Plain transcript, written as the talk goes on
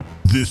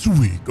This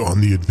week on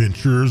the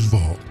Adventurer's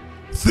Vault,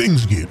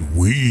 things get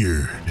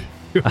weird.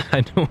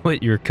 I know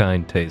what your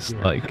kind tastes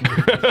like.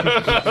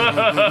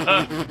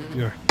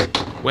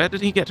 Where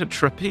did he get a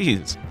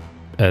trapeze?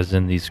 As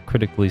in these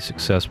critically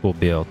successful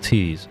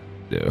BLTs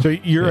do. So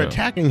you're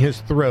attacking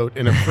his throat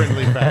in a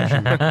friendly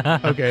fashion.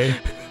 Okay.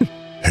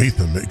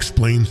 Hatham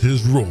explains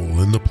his role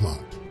in the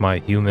plot. My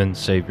human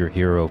savior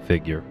hero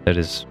figure that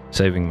is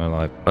saving my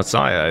life.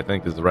 Messiah, I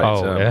think, is the right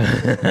term.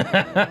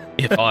 Yeah.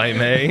 If I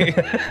may.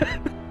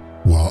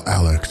 While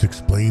Alex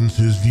explains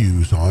his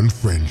views on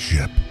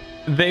friendship.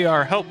 They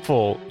are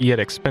helpful, yet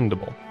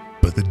expendable.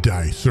 But the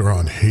dice are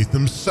on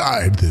Hatham's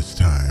side this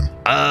time.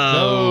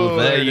 Oh,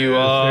 there you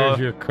are. There's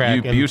your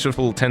Kraken. You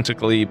beautiful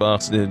tentacly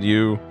bastard,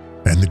 you.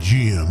 And the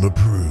GM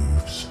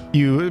approves.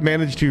 You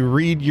managed to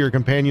read your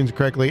companions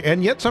correctly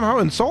and yet somehow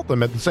insult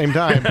them at the same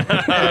time.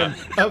 And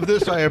of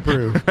this, I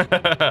approve.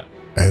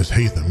 As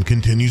Hatham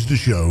continues to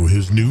show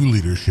his new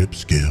leadership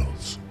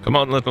skills. Come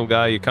on, little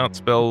guy, you can't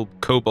spell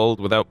kobold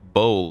without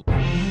bold.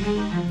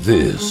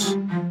 This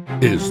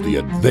is the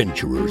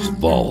Adventurer's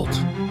Vault.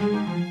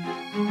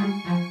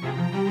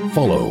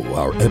 Follow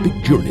our epic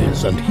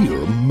journeys and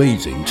hear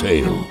amazing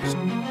tales.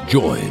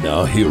 Join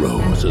our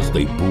heroes as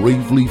they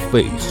bravely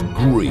face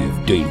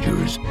grave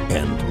dangers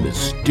and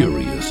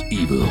mysterious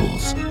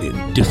evils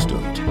in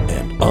distant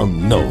and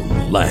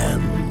unknown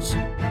lands.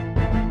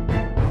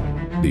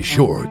 Be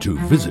sure to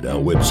visit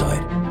our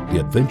website,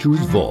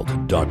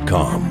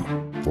 theadventurersvault.com,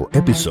 for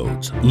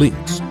episodes,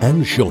 links,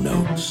 and show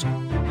notes.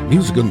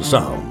 Music and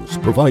sounds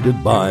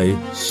provided by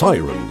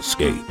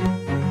Sirenscape.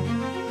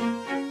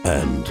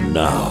 And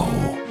now,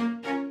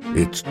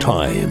 it's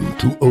time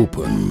to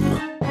open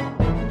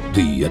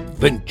the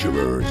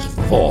Adventurer's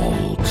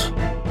Vault.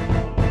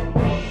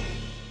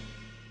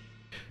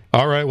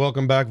 All right,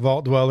 welcome back,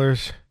 Vault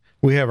Dwellers.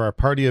 We have our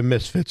party of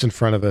misfits in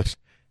front of us.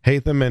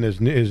 Hatham and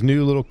his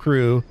new little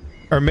crew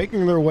are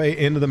making their way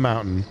into the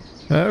mountain.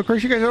 Of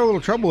course, you guys had a little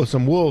trouble with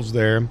some wolves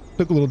there.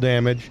 Took a little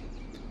damage.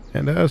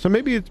 And so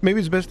maybe it's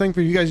the best thing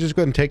for you guys to just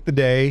go ahead and take the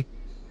day,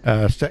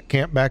 set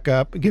camp back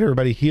up, get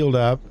everybody healed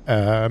up,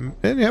 and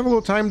have a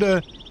little time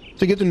to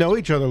get to know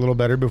each other a little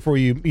better before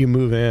you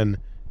move in.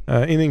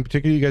 Anything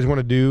particular you guys want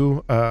to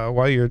do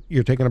while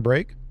you're taking a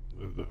break?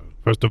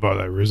 First of all,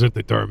 I resent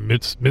the term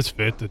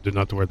misfit. I do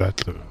not know where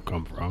that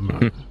come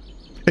from.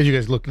 As you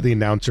guys look at the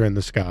announcer in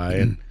the sky.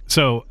 And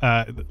so,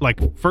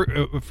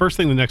 first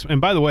thing the next...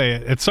 And by the way,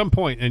 at some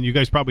point, and you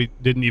guys probably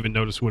didn't even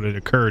notice when it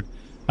occurred,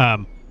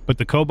 but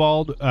the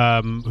Kobold,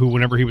 who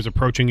whenever he was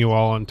approaching you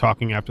all and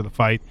talking after the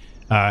fight,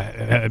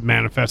 had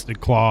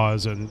manifested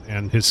claws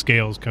and his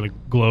scales kind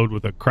of glowed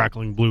with a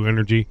crackling blue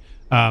energy.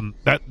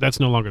 That's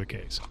no longer the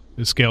case.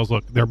 His scales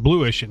they're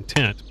bluish in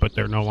tint, but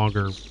they're no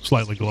longer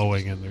slightly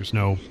glowing, and there's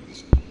no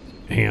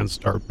hands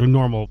are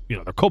normal,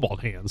 they're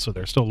kobold hands, so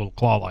they're still a little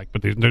claw-like,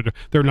 but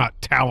they're not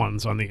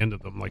talons on the end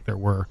of them like there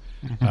were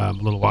a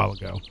little while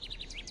ago.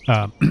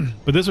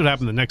 But this would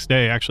happen the next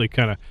day. Actually,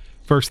 kind of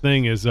first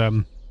thing is, at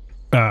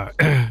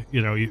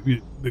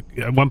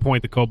one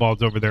point the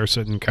kobold's over there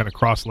sitting kind of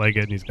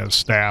cross-legged, and he's got a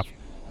staff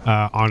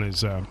on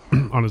his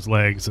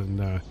legs,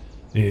 and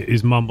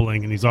is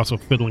mumbling, and he's also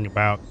fiddling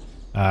about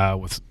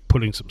with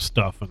putting some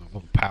stuff in a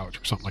little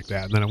pouch or something like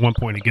that. And then at one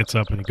point he gets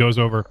up and he goes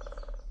over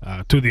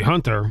to the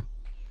hunter,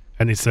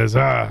 and he says,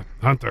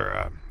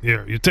 Hunter,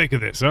 here, you take of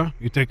this, huh?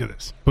 You take of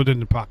this. Put it in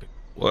the pocket.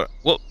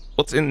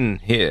 What's in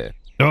here?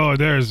 Oh,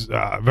 there's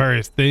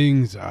various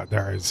things.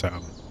 There is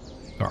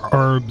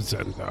herbs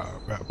and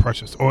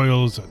precious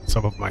oils and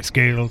some of my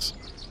scales.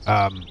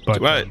 But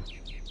Do I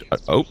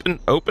open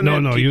no,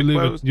 it? No, you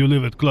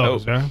leave it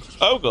closed. Oh. Yeah?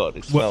 Oh God,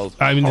 it smells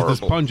It's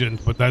horrible.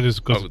 pungent, but that is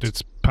because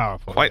it's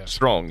powerful. Quite yes.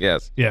 strong.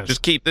 Yes. Yes.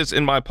 Just keep this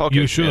in my pocket.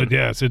 You should.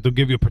 Yes, it'll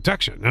give you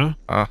protection. Huh?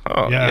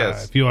 Uh-huh. Yeah.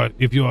 Yes.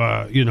 If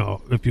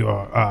you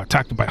are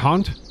attacked by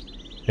hunt,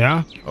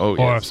 yeah. Oh,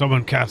 Or yes. if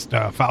someone casts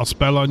a foul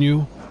spell on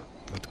you,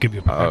 it'll give you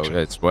Oh, protection.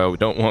 yes. Well, we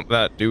don't want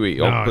that, do we?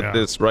 I'll put yeah.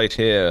 this right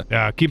here.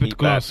 Yeah, keep it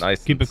close. that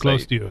nice Keep and it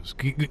close safe. to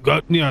you. Go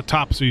near the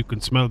top so you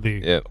can smell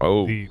the. Yeah.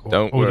 Oh, the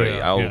don't odor,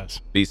 worry. I'll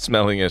yes. be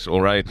smelling it.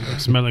 All right.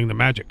 Smelling the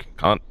magic.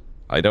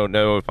 I don't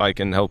know if I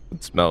can help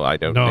but smell. I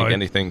don't think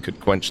anything could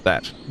quench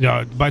that.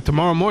 Yeah, by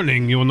tomorrow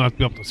morning you will not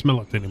be able to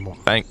smell it anymore.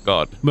 Thank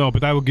God. No,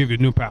 but I will give you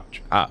a new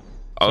pouch. Of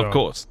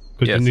course.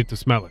 Because Yes. you need to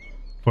smell it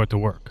for it to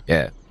work.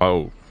 Yeah.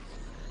 Oh,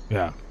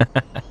 Yeah.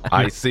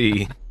 I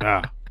see.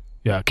 Yeah.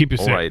 Keep you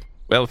All safe. right.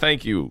 Well,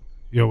 thank you,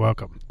 You're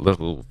welcome.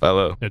 little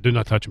fellow. Yeah, do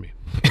not touch me.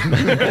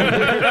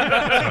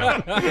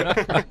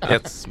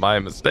 It's my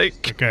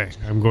mistake. Okay,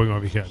 I'm going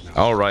over here now.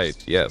 All right.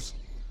 Yes.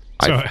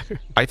 So,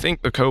 I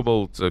think the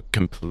kobolds are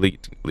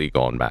completely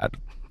gone mad.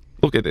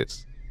 Look at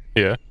this.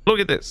 Yeah.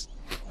 Look at this.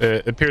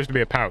 It appears to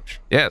be a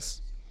pouch.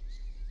 Yes.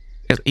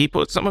 He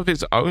put some of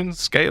his own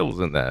scales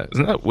in there.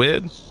 Isn't that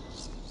weird?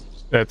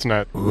 That's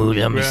not... Ooh,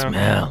 let me Yeah.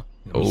 smell.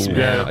 Oh,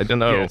 Yeah, I don't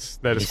know. Yes,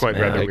 that is quite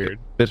smell rather Like weird.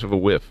 a bit of a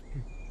whiff.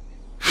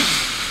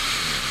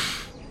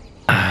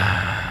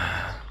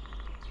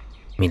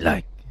 Me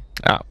like.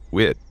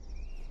 Weird.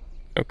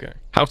 Okay.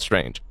 How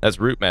strange. That's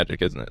root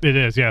magic, isn't it? It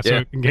is, yeah. So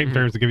Yeah. in game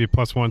terms, they give you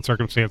 +1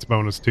 circumstance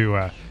bonus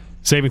to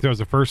saving throws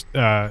the first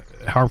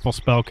harmful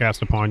spell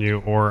cast upon you,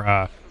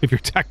 or if you're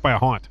attacked by a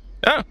haunt.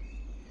 Yeah.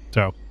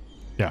 So,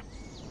 yeah.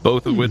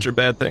 Both of which are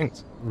bad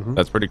things.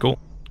 That's pretty cool.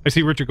 I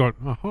see Richard going,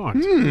 a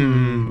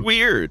haunt.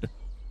 Weird.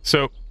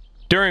 So,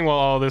 while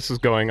all this is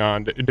going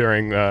on,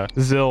 during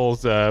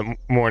Zill's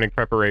morning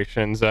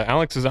preparations,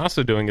 Alex is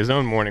also doing his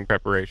own morning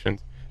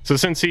preparations. So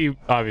since he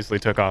obviously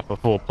took off a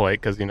full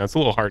plate, because, it's a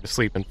little hard to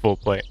sleep in full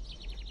plate,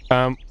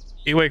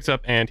 he wakes up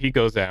and he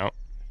goes out,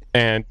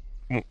 and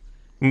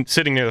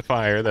sitting near the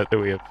fire that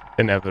we have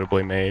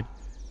inevitably made,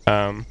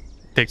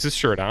 takes his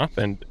shirt off,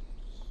 and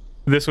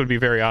this would be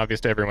very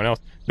obvious to everyone else.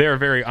 There are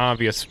very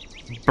obvious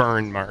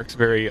burn marks,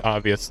 very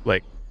obvious,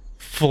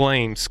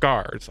 flame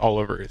scars all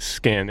over his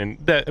skin, and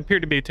that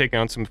appear to be taking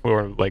on some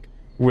form of,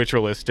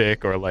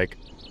 ritualistic or,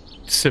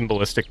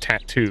 symbolistic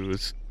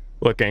tattoos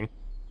looking.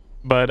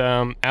 But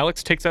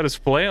Alex takes out his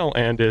flail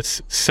and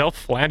is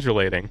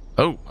self-flagellating.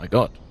 Oh, my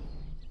God.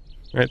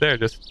 Right there,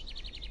 just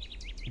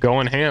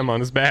going ham on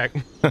his back.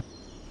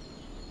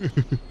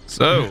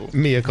 So,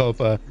 Mea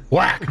culpa.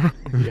 Whack!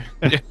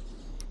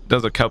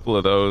 does a couple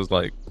of those,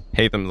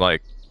 Hatham's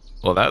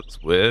well,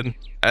 that's weird.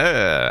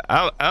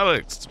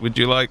 Alex, would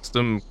you like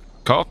some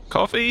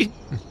coffee?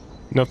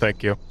 No,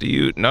 thank you. Do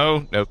you?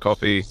 No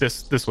coffee.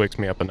 This wakes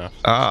me up enough.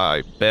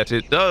 I bet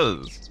it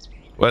does.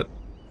 What?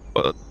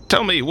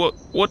 Tell me, what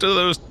are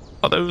those?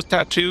 Are those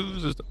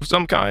tattoos of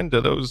some kind?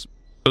 Are those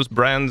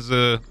brands?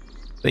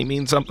 They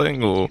mean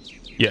something, or?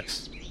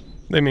 Yes.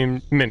 They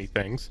mean many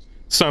things.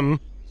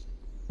 Some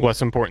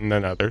less important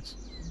than others.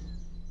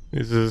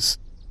 This is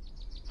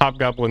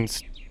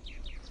Hobgoblin's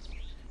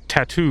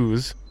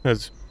tattoos,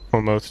 as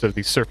for most of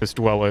the surface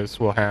dwellers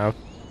will have,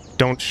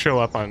 don't show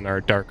up on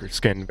our darker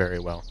skin very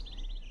well.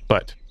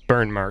 But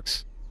burn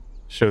marks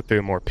show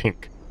through more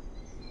pink.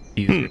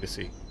 Easier to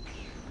see.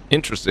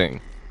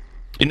 Interesting.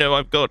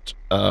 I've got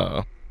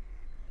a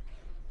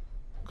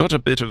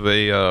bit of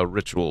a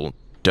ritual.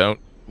 Don't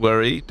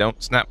worry,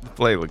 don't snap the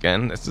flail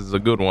again. This is a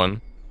good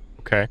one.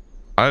 Okay.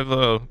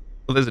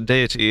 There's a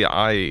deity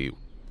I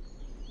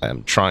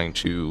am trying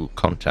to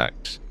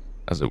contact,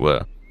 as it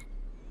were.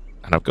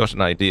 And I've got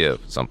an idea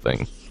for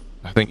something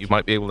I think you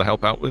might be able to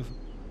help out with.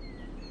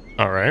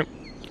 All right.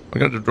 I'm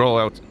going to draw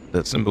out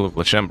the symbol of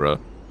Lashembra,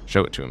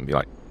 show it to him, and be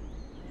like,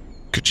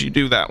 could you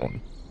do that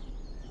one?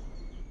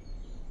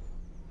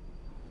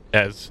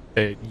 As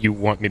you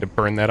want me to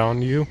burn that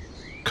on you?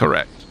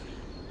 Correct.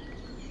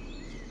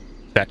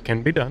 That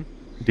can be done.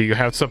 Do you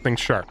have something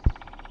sharp?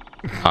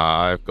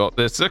 I've got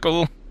this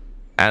sickle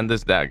and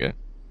this dagger.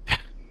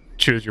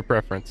 Choose your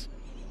preference.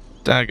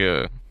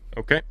 Dagger.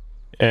 Okay.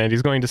 And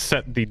he's going to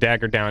set the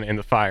dagger down in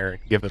the fire and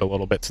give it a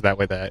little bit so that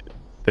way that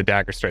the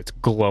dagger starts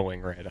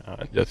glowing right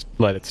on. Just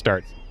let it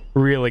start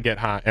really get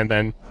hot, and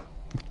then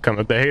come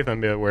up to Hatham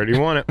and be like, where do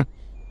you want it?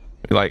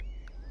 He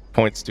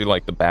points to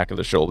the back of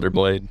the shoulder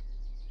blade.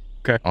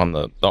 Okay. On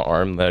the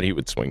arm that he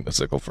would swing the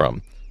sickle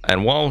from.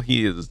 And while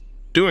he is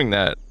doing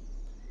that,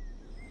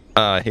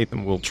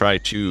 Hatham will try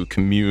to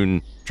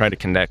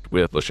connect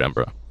with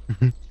Lashembra.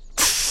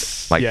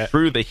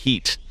 Through the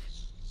heat.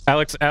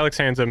 Alex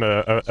hands him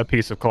a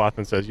piece of cloth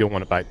and says, you'll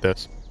want to bite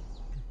this.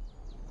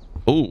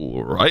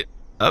 Oh, right.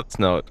 That's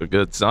not a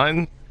good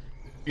sign.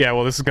 Yeah,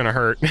 well, this is going to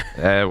hurt.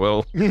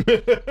 Well,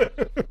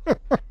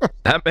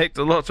 that makes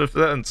a lot of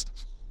sense.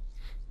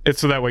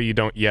 It's so that way you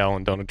don't yell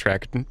and don't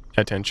attract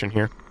attention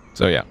here.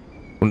 So, yeah.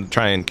 I'm going to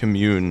try and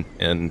commune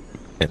and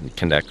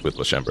connect with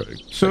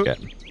Lashembra So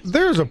again.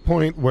 there's a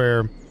point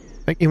where,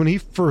 when he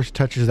first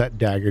touches that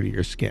dagger to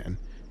your skin,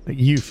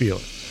 you feel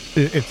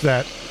it. It's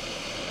that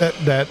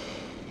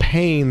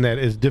pain that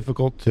is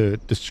difficult to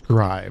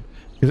describe.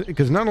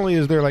 Because not only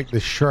is there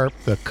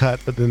the cut,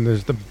 but then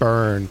there's the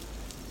burn.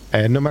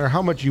 And no matter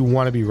how much you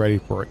want to be ready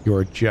for it,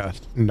 you're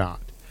just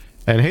not.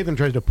 And Hatham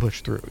tries to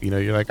push through.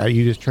 You're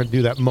you just try to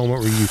do that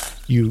moment where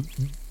you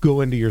go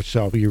into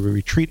yourself, you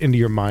retreat into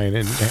your mind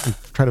and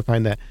try to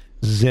find that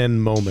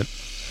Zen moment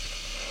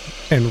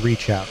and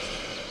reach out.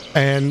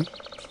 And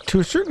to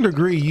a certain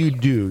degree, you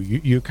do.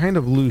 You kind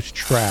of lose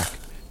track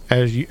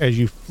as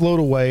you float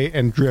away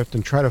and drift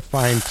and try to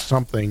find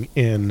something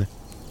in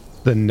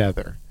the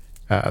nether.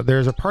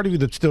 There's a part of you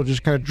that's still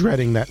just kind of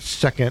dreading that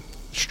second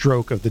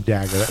stroke of the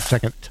dagger, that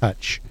second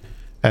touch.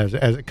 As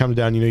it comes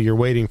down, you're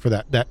waiting for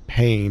that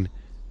pain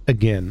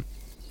again.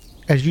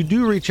 As you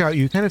do reach out,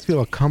 you kind of feel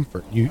a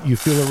comfort. You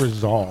feel a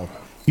resolve.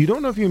 You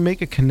don't know if you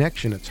make a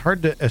connection. It's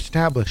hard to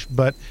establish,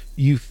 but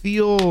you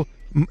feel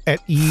at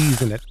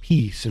ease and at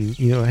peace. And,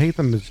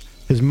 Hatham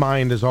his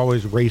mind is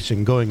always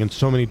racing, going in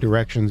so many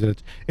directions, and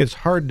it's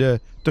hard to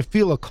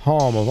feel a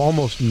calm of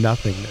almost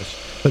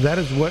nothingness. But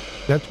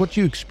that's what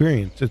you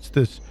experience.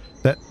 It's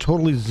that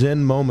totally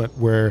Zen moment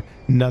where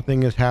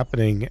nothing is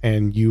happening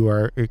and you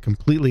are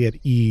completely at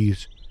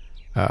ease,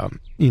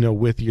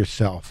 with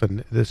yourself.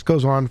 And this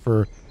goes on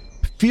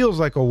feels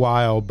like a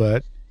while,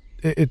 but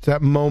it's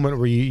that moment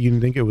where you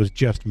think it was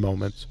just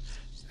moments.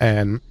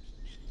 And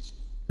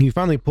You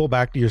finally pull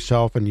back to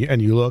yourself, and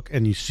you look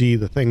and you see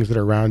the things that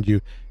are around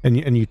you,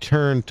 and you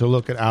turn to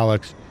look at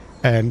Alex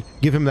and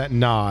give him that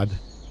nod,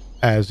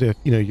 as if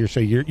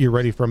you're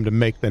ready for him to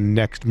make the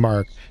next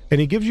mark. And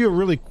he gives you a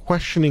really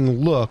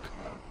questioning look,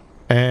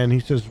 and he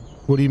says,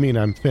 "What do you mean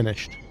I'm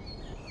finished?"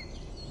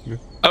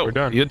 Oh, We're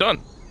done. You're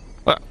done.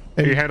 Well,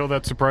 And, You handled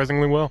that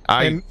surprisingly well.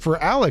 and for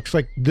Alex,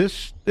 like,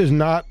 this is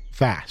not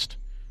fast.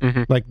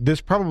 Like,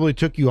 this probably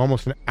took you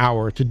almost an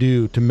hour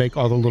to make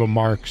all the little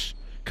marks,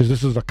 because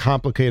this is a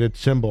complicated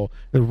symbol.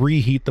 And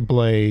reheat the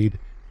blade,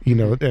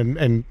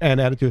 and add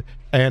it to it.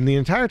 And the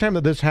entire time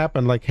that this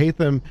happened, like,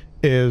 Hatham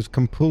is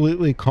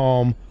completely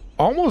calm.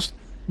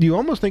 You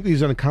almost think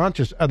he's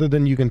unconscious, other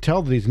than you can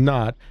tell that he's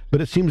not,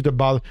 but it seems to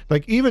bother.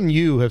 Like, even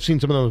you have seen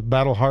some of those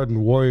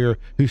battle-hardened warrior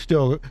who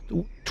still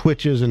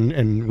twitches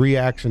and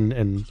reacts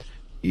and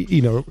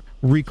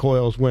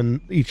recoils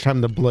when each time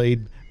the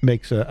blade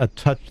makes a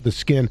touch to the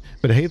skin.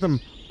 But Hatham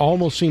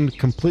almost seemed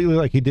completely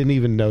like he didn't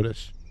even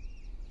notice.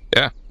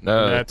 yeah.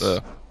 No, That's.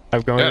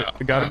 I've got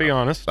to be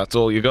honest. that's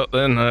all you got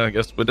then. I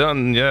guess we're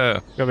done.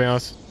 Yeah. Gotta be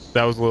honest.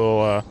 That was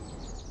a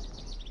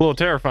little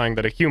terrifying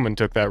that a human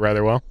took that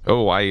rather well.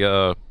 Oh, I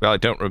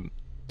don't.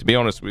 To be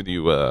honest with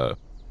you,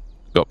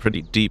 got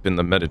pretty deep in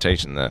the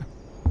meditation there.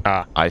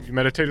 You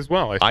meditate as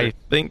well. I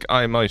think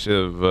I might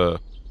have.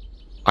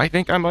 I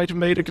think I might have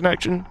made a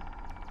connection.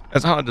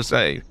 It's hard to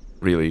say,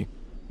 really,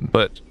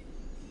 but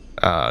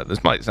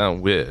this might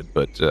sound weird,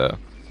 but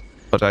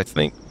I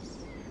think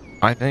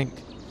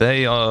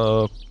they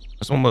are.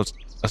 It's almost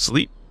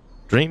asleep,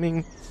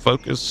 dreaming,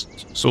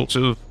 focused, sort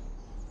of.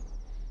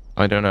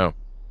 I don't know.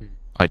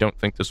 I don't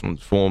think this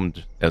one's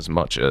formed as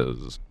much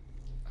as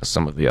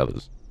some of the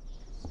others.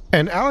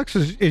 And Alex,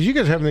 as you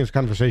guys are having this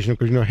conversation,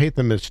 because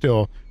Hatham is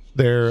still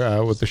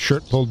there with the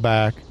shirt pulled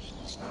back,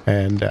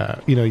 and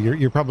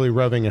you're probably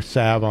rubbing a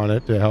salve on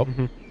it to help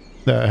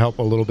help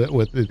a little bit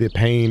with the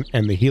pain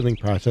and the healing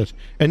process.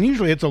 And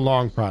usually it's a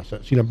long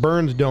process.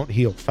 Burns don't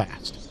heal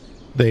fast.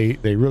 They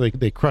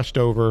crust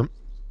over.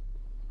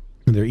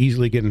 And they're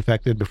easily get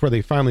infected before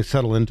they finally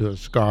settle into a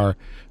scar.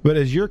 But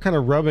as you're kind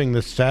of rubbing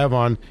this salve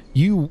on,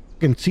 you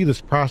can see this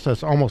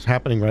process almost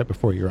happening right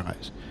before your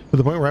eyes, to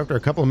the point where after a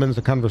couple of minutes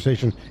of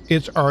conversation,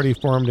 it's already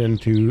formed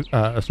into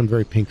some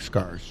very pink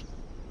scars.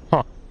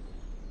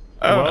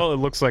 Well, it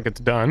looks like it's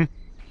done.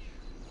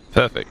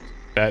 Perfect.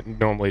 That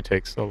normally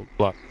takes a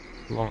lot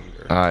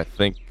longer. I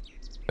think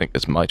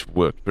this might have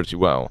worked pretty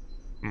well.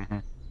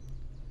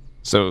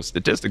 So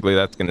statistically,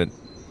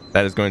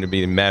 that is going to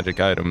be the magic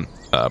item,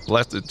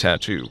 Blessed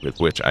Tattoo, with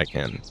which I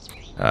can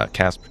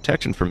cast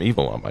protection from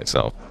evil on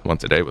myself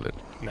once a day with it.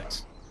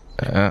 Nice.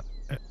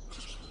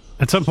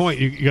 At some point,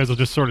 you guys will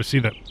just sort of see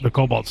the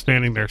Kobold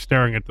standing there,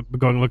 staring at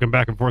looking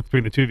back and forth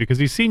between the two of you, because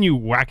he's seen you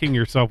whacking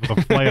yourself with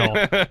a flail,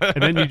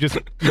 and then you just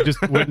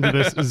went into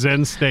this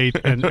Zen state,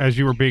 and as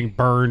you were being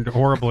burned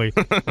horribly,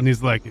 and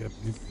he's like,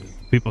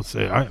 "People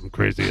say I am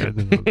crazy. I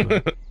don't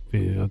know.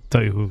 I'll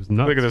tell you who's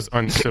not." Look at this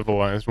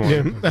uncivilized one.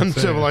 Yeah,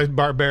 uncivilized,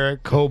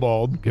 barbaric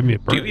Kobold. Give me a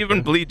break. Do you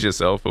even bleed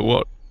yourself, or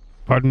what?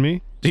 Pardon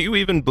me? Do you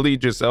even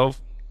bleed yourself?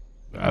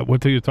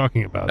 What are you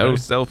talking about? No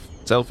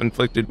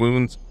self-inflicted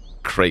wounds?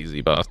 Crazy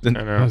bastard.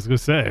 I I know. was going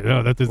to say,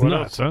 no, that is What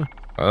nuts, huh?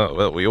 Oh,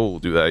 well, we all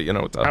do that,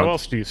 It's a How hunt.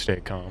 else do you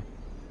stay calm?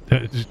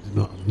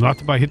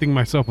 Not by hitting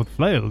myself with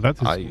flail. That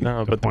is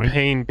No, but point. the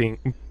pain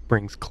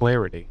brings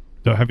clarity.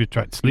 So have you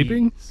tried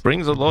sleeping?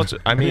 Brings a lot.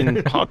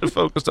 Hard to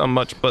focus on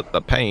much but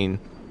the pain.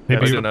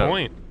 Maybe That's you the know.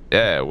 point.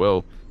 Yeah,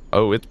 well,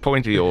 it's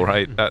pointy, all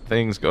right. That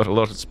thing's got a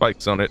lot of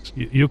spikes on it.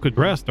 You could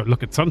rest or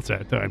look at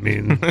sunset. I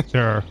mean,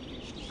 there are...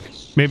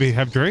 Maybe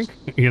have drink,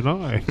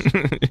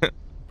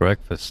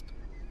 Breakfast.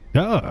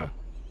 Yeah.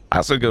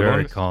 That's a good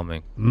Very one.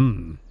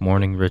 calming.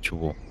 Morning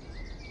ritual.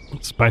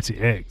 Spicy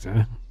eggs,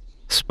 huh?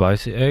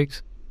 Spicy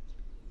eggs?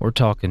 We're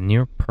talking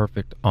near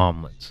perfect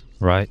omelets,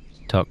 right?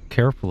 Tucked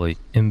carefully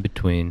in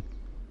between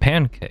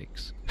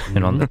pancakes.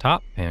 And on the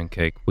top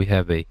pancake, we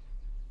have a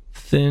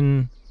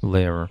thin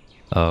layer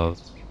of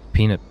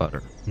peanut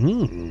butter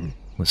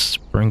with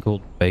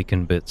sprinkled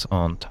bacon bits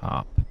on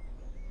top.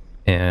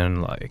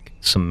 And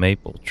some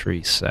maple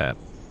tree sap.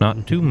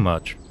 Not too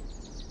much,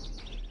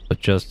 but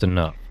just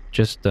enough.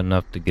 Just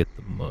enough to get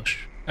the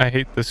mush. I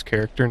hate this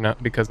character,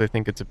 not because I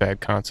think it's a bad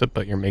concept,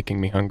 but you're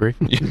making me hungry.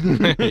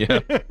 Yeah.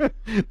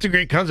 It's a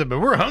great concept, but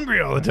we're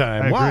hungry all the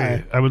time. I Why?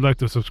 agree. I would like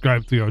to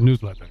subscribe to your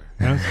newsletter.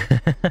 Yes?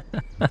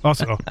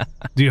 Also,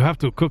 do you have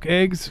to cook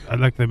eggs? I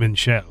like them in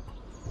shell.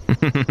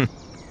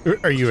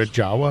 Are you a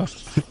Jawa?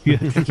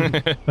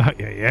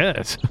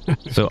 Yes.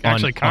 So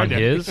Actually, on kinda.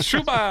 his,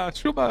 Shuba.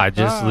 I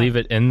just leave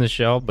it in the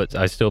shell, but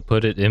I still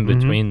put it in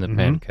between the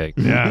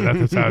pancakes. Yeah,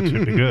 that's how it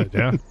should be good.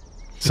 Yeah.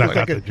 Suck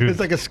out the juice. It's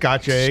like a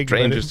Scotch egg. but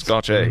Strangest it's-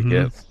 Scotch egg,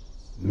 yes.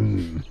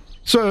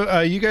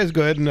 So you guys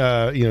go ahead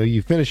and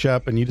you finish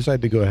up, and you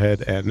decide to go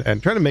ahead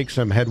and try to make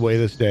some headway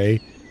this day.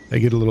 They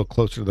get a little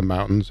closer to the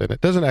mountains, and it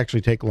doesn't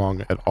actually take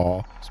long at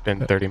all.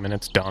 Spend 30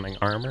 minutes donning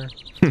armor.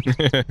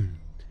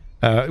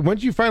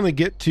 Once you finally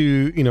get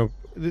to,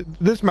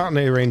 this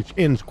mountain range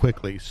ends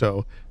quickly,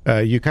 so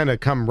you kind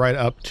of come right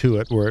up to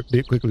it where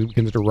it quickly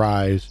begins to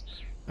rise.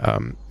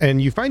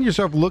 And you find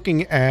yourself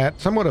looking at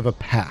somewhat of a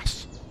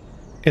pass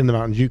in the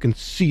mountains. You can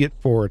see it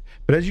forward.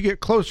 But as you get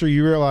closer,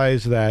 you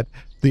realize that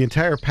the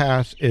entire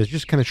pass is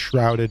just kind of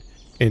shrouded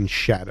in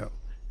shadow.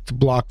 It's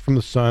blocked from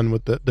the sun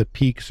with the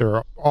peaks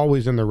are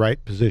always in the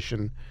right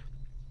position.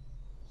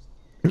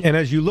 And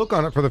as you look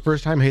on it for the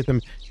first time,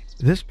 Hatham,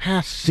 this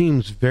pass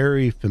seems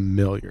very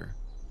familiar.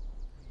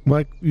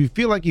 Like you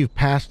feel like you've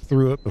passed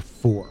through it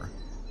before.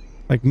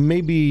 Like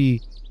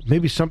maybe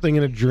something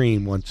in a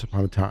dream once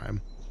upon a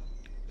time.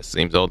 It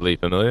seems oddly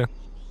familiar.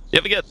 You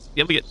ever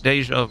get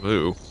deja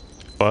vu?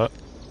 What?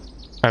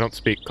 I don't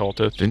speak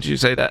cultist. Didn't you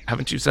say that?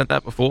 Haven't you said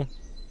that before?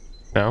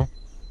 No?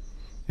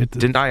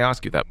 Didn't I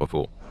ask you that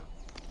before?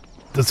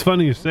 It's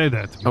funny you say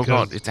that. Oh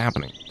God, it's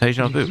happening.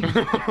 Deja vu.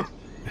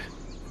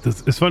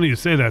 It's funny you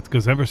say that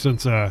because ever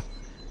since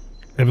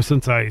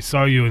I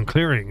saw you in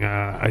clearing,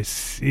 I'm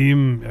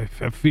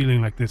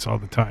feeling like this all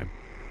the time.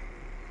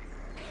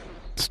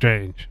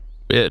 Strange.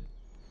 Weird.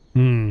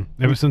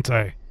 Ever since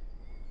I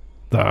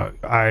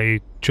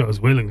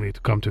chose willingly to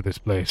come to this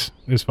place,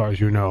 as far as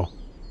you know,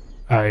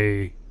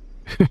 I've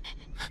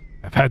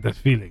had that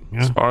feeling.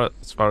 Yeah?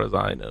 As far as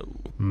I know.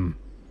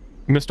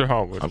 Mr.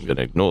 Hallwood, I'm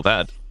gonna ignore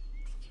that.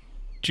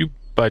 do you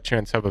by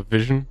chance have a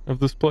vision of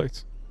this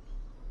place?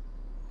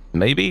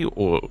 Maybe,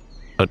 or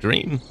a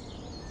dream.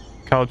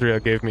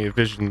 Caldria gave me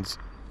visions,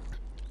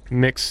 a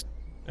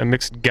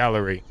mixed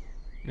gallery,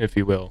 if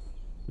you will.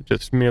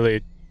 Just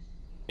merely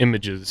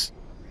images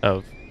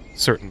of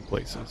certain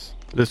places.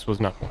 This was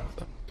not one of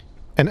them.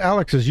 And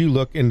Alex, as you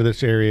look into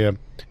this area,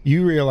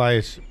 you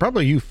realize,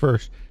 probably you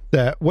first,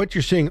 that what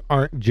you're seeing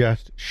aren't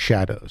just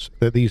shadows,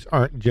 that these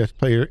aren't just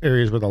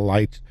areas where the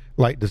light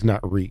does not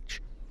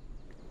reach.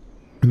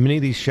 Many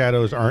of these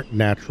shadows aren't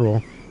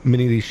natural.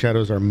 Many of these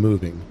shadows are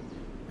moving.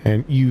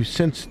 And you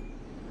sense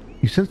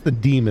the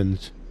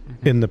demons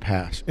in the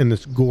past, in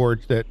this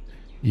gorge that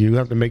you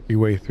have to make your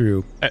way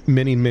through.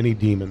 Many, many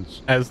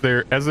demons. As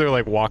they're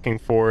like walking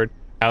forward,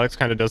 Alex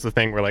kind of does the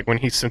thing where like when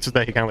he senses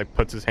that, he kind of like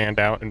puts his hand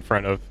out in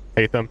front of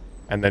Hatham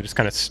and then just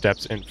kind of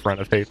steps in front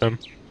of Hatham.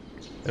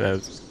 And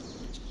as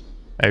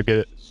I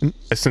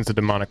sense a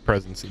demonic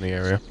presence in the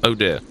area. Oh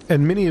dear.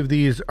 And many of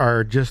these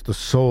are just the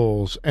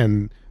souls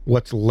and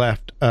what's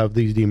left of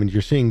these demons.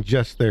 You're seeing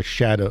just their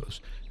shadows,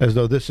 as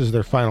though this is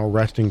their final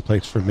resting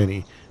place for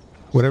many.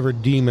 Whatever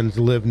demons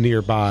live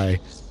nearby,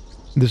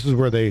 this is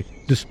where they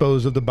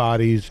dispose of the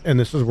bodies, and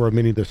this is where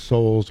many of the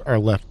souls are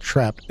left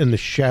trapped in the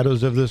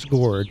shadows of this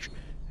gorge,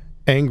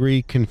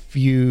 angry,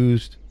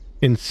 confused,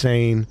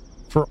 insane,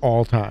 for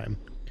all time.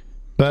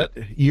 But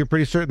you're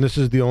pretty certain this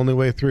is the only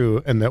way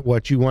through, and that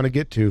what you want to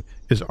get to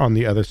is on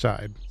the other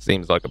side.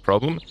 Seems like a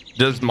problem.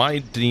 Does my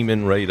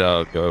demon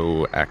radar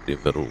go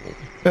active at all?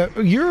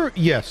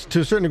 Yes, to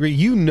a certain degree,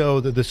 you know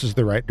that this is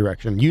the right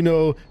direction. You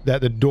know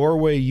that the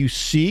doorway you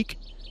seek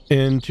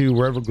into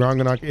wherever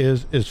Gronganoc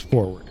is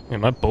forward.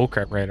 And my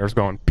bullcrap radar's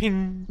going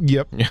ping.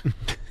 Yep.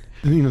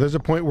 There's a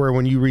point where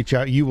when you reach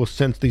out, you will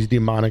sense these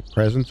demonic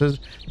presences.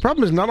 The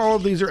problem is not all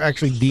of these are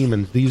actually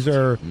demons.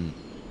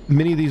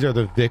 Many of these are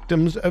the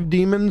victims of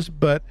demons,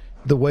 but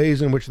the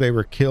ways in which they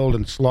were killed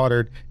and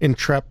slaughtered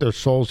entrapped their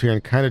souls here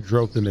and kind of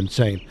drove them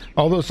insane.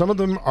 Although some of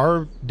them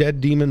are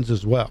dead demons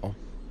as well.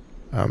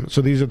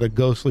 So these are the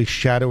ghostly,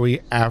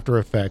 shadowy after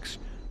effects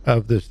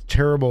of this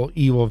terrible,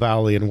 evil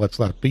valley and what's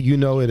left. But you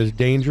know it is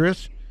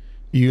dangerous.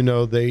 You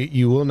know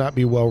you will not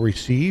be well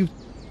received.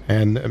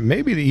 And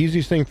maybe the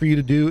easiest thing for you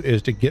to do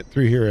is to get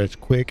through here as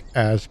quick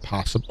as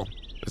possible.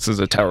 This is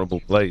a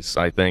terrible place,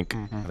 I think.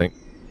 Mm-hmm. I think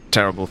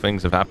terrible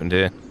things have happened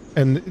here.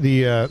 And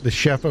the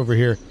chef over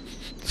here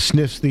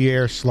sniffs the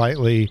air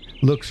slightly,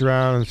 looks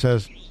around and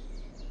says,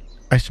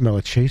 I smell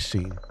a chase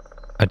scene.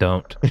 I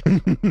don't.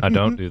 I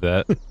don't do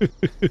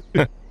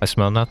that. I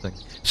smell nothing.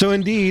 So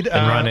indeed...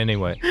 And run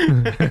anyway.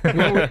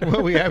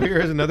 What we have here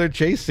is another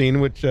chase scene,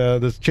 which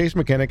this chase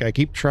mechanic I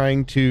keep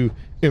trying to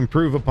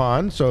improve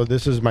upon. So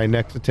this is my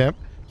next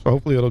attempt. So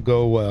hopefully it'll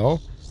go well.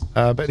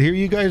 But here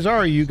you guys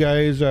are. You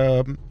guys,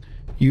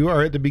 you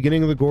are at the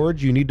beginning of the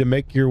gorge. You need to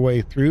make your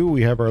way through.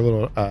 We have our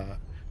little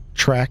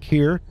track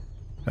here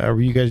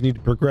where you guys need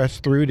to progress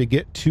through to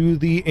get to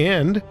the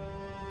end.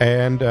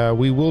 And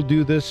we will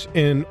do this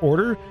in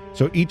order.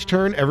 So each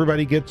turn,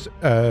 everybody gets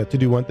to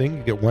do one thing.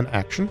 You get one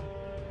action.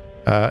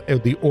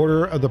 The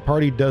order of the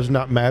party does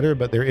not matter,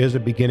 but there is a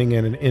beginning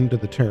and an end to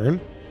the turn.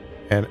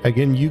 And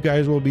again, you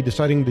guys will be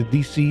deciding the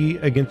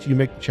DC against you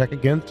make the check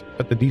against,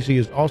 but the DC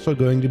is also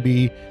going to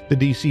be the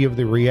DC of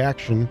the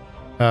reaction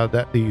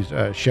that these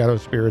shadow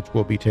spirits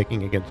will be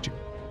taking against you.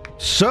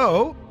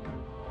 So,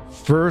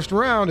 first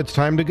round, it's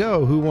time to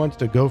go. Who wants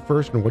to go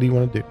first, and what do you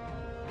want to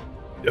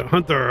do?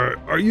 Hunter,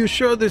 are you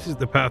sure this is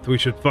the path we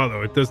should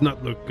follow? It does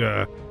not look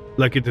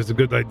like it is a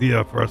good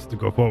idea for us to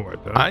go forward.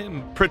 I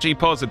am pretty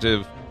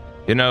positive.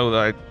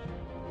 I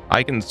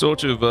can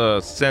sort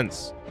of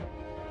sense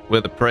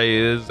where the prey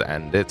is,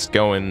 and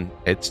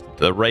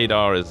the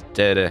radar is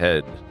dead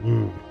ahead.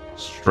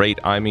 Straight,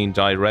 I mean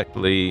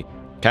directly.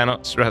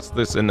 Cannot stress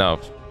this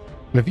enough.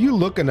 And if you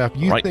look enough,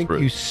 you right think through.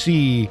 You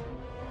see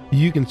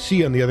you can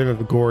see on the other end of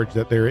the gorge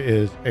that there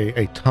is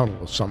a tunnel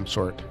of some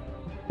sort.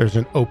 There's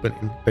an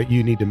opening that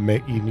you need to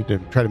make. You need to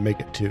try to make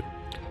it to.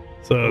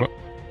 So,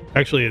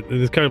 actually,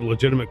 it's kind of a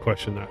legitimate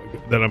question that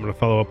I'm going to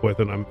follow up with,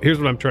 and here's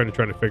what I'm trying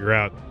to figure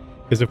out: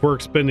 is if we're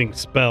expending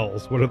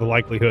spells, what are the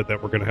likelihood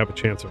that we're going to have a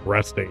chance of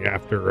resting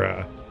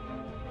after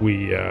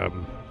we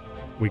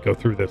go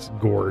through this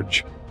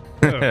gorge?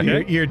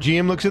 Okay. Your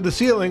GM looks at the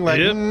ceiling like,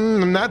 Yep.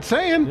 I'm not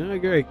saying. Yeah,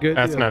 great, good.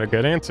 That's deal. not a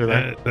good answer.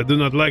 Then. I do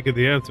not like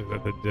the answer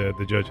that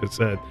the judge has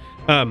said.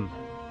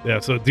 Yeah.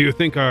 So, do you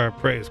think our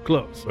prey is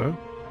close? Huh?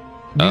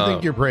 Do you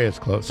think your prey is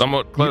close?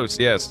 Somewhat close,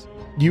 yes.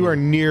 You are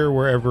near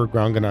wherever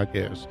Gronganoc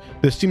is.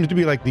 This seems to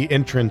be like the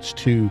entrance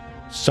to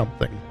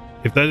something.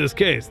 If that is the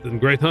case, then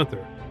Great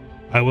Hunter,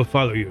 I will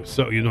follow you.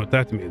 So you know what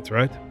that means,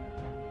 right?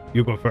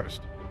 You go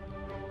first.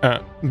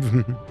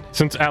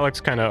 Since Alex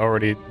kind of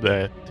already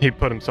he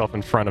put himself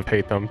in front of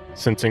Hatham,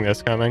 sensing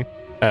this coming,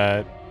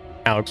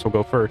 Alex will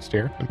go first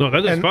here. No,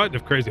 that is And- fine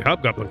if Crazy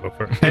Hobgoblin go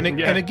first. And,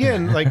 Yeah. and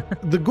again, like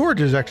the gorge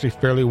is actually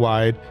fairly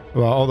wide.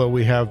 Well, although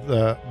we have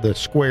the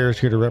squares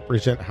here to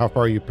represent how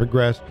far you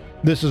progress,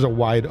 this is a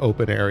wide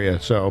open area.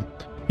 So,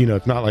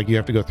 it's not like you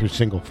have to go through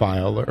single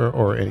file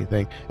or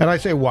anything. And I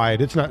say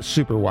wide, it's not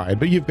super wide,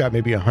 but you've got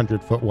maybe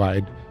 100-foot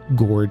wide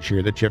gorge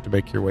here that you have to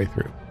make your way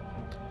through.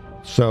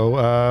 So,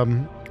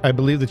 I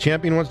believe the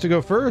champion wants to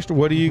go first.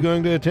 What are you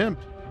going to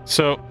attempt?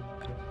 So,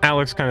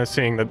 Alex kind of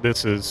seeing that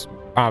this is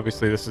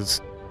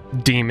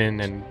demon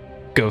and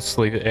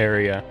ghostly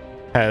area,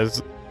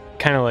 has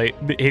kind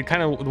of he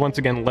kind of once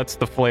again lets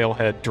the flail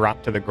head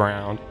drop to the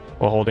ground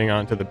while holding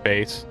on to the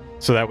base,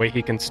 so that way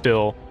he can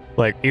still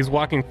he's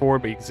walking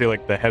forward, but you can see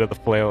the head of the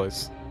flail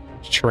is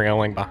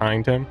trailing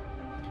behind him.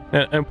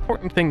 Now, an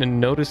important thing to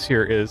notice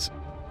here is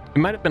it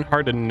might have been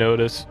hard to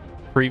notice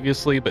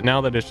previously, but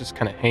now that it's just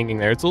kind of hanging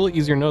there, it's a little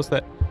easier to notice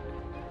that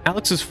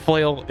Alex's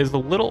flail is a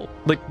little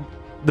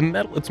the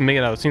metal it's made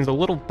out of seems a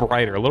little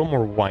brighter, a little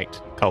more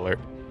white colored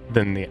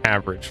than the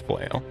average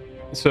flail.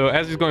 So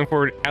as he's going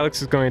forward,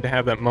 Alex is going to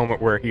have that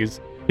moment where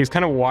he's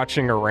kind of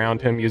watching around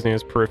him using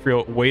his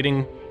peripheral,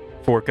 waiting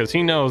for, because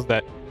he knows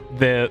that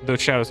those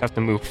shadows have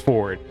to move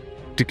forward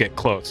to get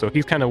close. So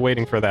he's kind of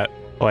waiting for that,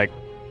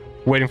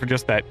 waiting for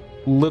just that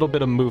little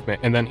bit of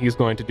movement, and then he's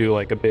going to do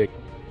a big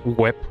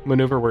whip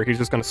maneuver where he's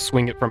just going to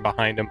swing it from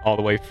behind him all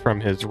the way from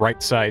his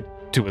right side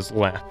to his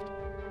left.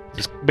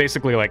 Just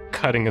basically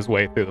cutting his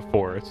way through the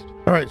forest.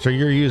 All right, so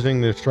you're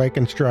using the strike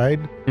and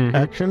stride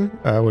action,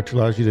 which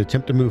allows you to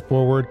attempt to move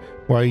forward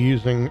while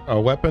using a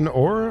weapon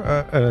or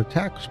an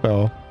attack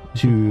spell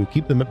to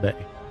keep them at bay.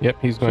 Yep,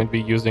 he's going to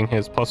be using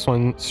his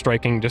 +1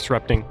 striking,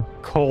 disrupting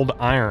cold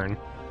iron.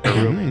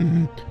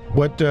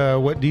 What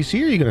DC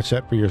are you going to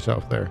set for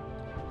yourself there?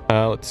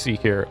 Let's see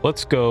here.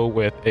 Let's go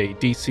with a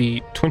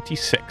DC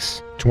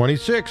 26.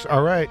 26.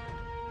 All right.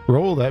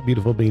 Roll that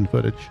beautiful bean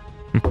footage.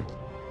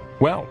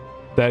 Well,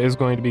 that is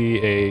going to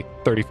be a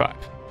 35.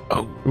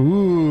 Oh,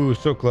 Ooh,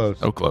 so close.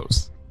 so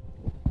close.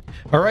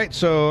 All right,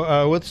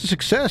 so with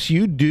success,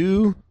 you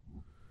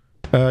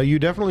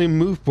definitely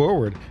move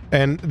forward.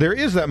 And there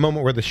is that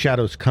moment where the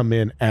shadows come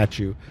in at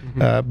you,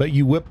 but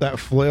you whip that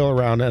flail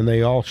around and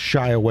they all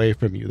shy away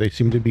from you. They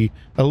seem to be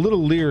a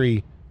little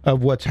leery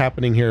of what's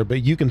happening here,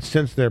 but you can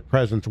sense their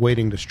presence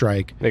waiting to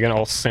strike. They can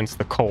all sense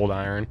the cold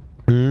iron.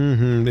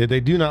 They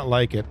do not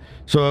like it.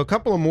 So a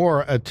couple of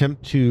more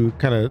attempt to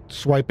kind of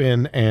swipe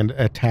in and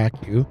attack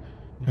you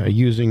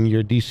using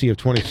your DC of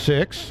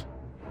 26,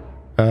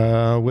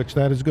 which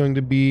that is going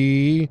to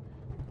be,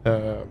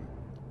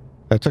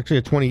 that's actually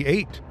a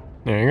 28.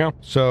 There you go.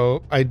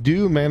 So I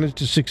do manage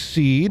to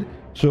succeed.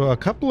 So a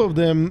couple of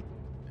them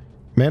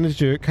manage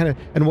to kind of,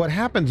 and what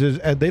happens is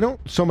they don't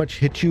so much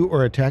hit you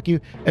or attack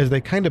you as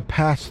they kind of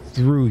pass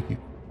through you.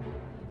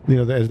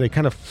 As they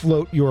kind of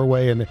float your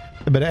way,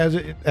 but as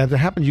it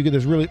happens, you get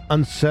this really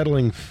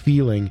unsettling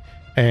feeling,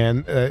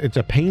 and it's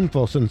a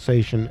painful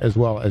sensation as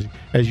well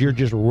as you're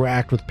just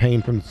racked with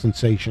pain from the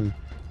sensation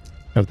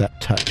of that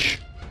touch.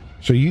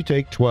 So you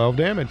take 12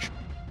 damage,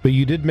 but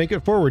you did make it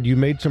forward. You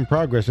made some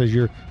progress as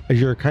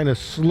you're kind of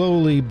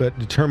slowly but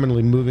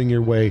determinedly moving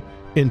your way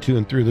into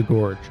and through the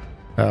gorge.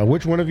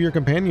 Which one of your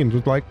companions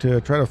would like to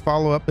try to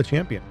follow up the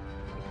champion?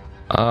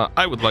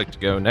 I would like to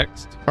go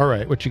next. All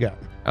right, what you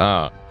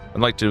got? I'd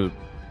like to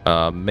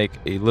make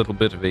a little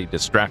bit of a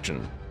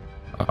distraction,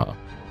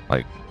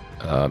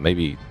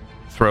 maybe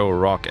throw a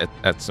rock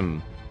at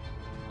some,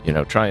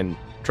 try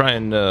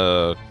and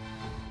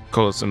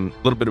cause some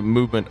little bit of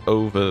movement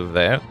over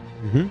there.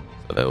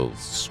 So they'll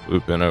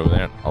swoop in over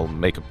there. I'll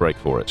make a break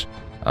for it.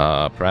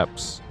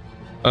 Perhaps,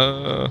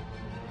 not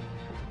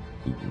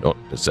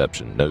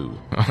deception, no.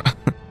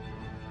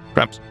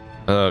 Perhaps,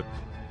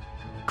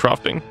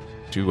 crafting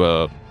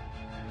to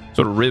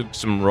sort of rig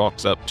some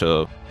rocks up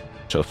to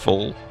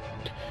full.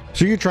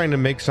 So you're trying to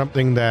make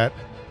something that,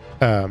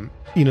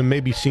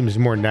 maybe seems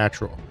more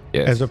natural,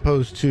 Yes. as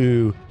opposed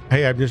to,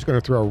 hey, I'm just going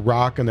to throw a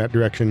rock in that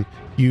direction.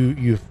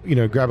 You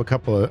grab a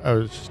couple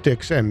of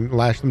sticks and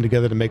lash them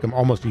together to make them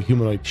almost a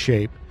humanoid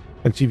shape,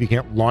 and see if you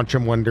can't launch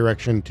them one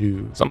direction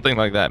to Something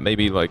like that.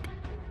 Maybe like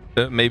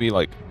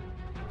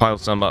pile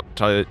some up,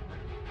 tie it,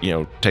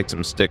 take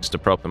some sticks to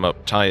prop them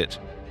up, tie it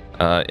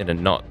in a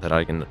knot that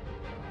I can,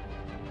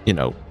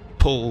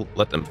 pull,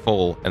 let them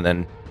fall, and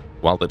then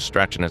while the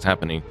distraction is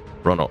happening,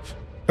 run off.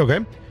 Okay.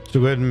 So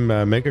go ahead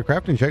and make a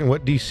crafting check. And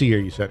what DC are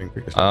you setting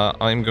for yourself?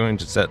 I'm going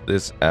to set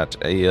this at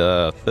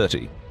a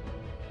 30.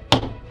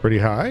 Pretty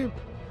high.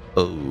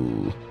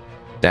 Oh,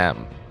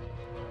 damn.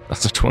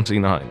 That's a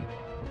 29.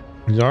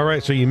 All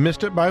right. So you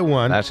missed it by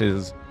 1. That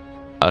is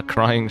a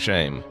crying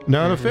shame.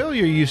 Now, on a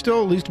failure, you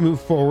still at least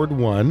move forward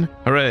 1.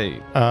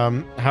 Hooray.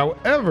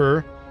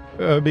 However,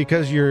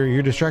 because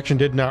your distraction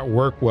did not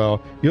work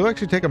well, you'll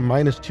actually take a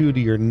 -2 to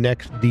your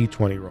next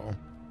D20 roll.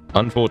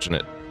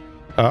 Unfortunate.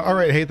 All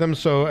right, Hatham.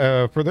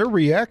 So for their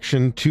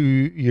reaction to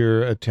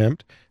your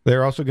attempt,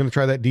 they're also going to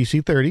try that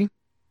DC 30,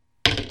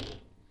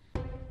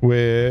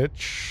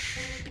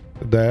 which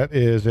that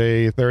is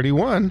a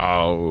 31.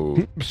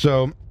 Oh.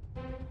 So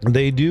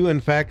they do,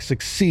 in fact,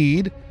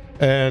 succeed,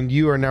 and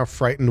you are now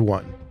frightened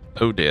 1.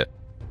 Oh, dear.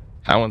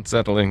 How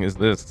unsettling is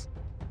this?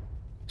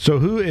 So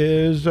who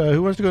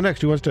wants to go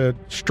next? Who wants to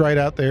stride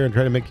out there and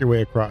try to make your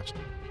way across?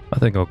 I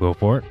think I'll go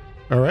for it.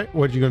 All right,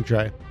 what are you going to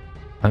try?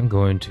 I'm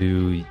going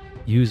to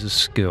use a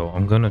skill.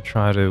 I'm going to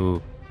try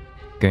to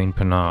gain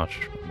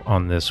panache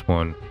on this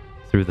one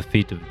through the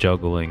feat of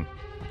juggling.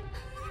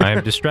 I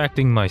am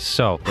distracting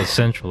myself,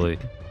 essentially.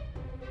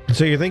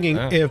 So you're thinking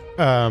if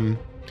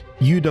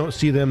you don't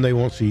see them, they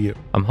won't see you.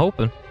 I'm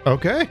hoping.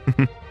 Okay.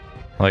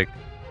 Like,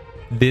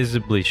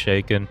 visibly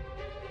shaken.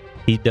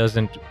 He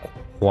doesn't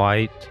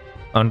quite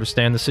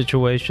understand the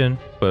situation,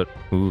 but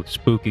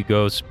spooky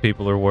ghosts,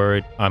 people are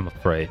worried. I'm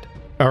afraid.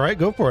 All right,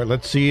 go for it.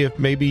 Let's see if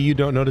maybe you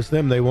don't notice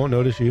them, they won't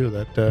notice you.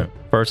 That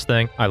First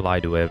thing, I lie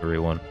to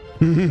everyone.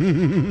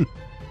 Me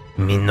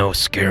no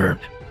scared.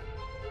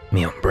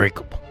 Me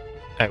unbreakable.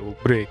 I will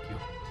break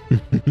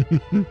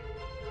you.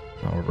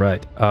 All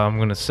right. I'm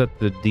going to set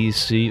the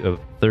DC of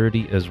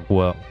 30 as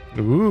well.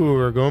 Ooh,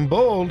 we're going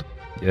bold.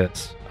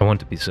 Yes. I want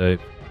to be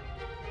safe.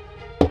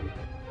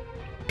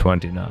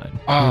 29.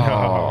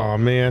 Oh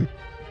man.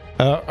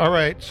 All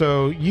right,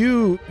 so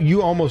you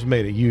almost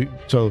made it.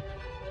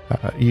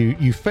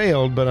 You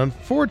failed, but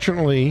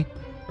fortunately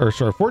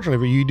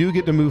for you, do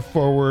get to move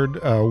forward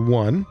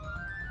 1,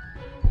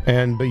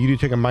 but you do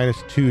take a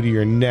 -2 to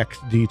your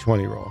next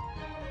D20 roll,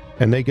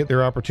 and they get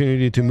their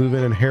opportunity to move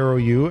in and harrow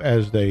you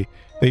as they're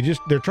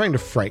trying to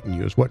frighten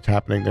you is what's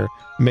happening.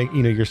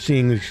 You're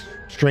seeing these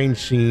strange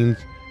scenes,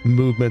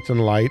 movements,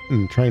 and light,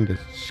 and trying to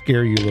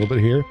scare you a little bit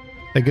here.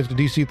 That gets to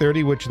DC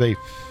 30, which they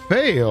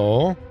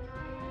fail,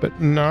 but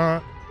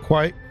not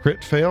quite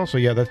crit fail. So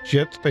yeah, that's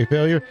jits. They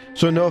failure.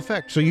 So no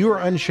effect. So you are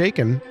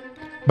unshaken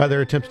by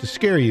their attempts to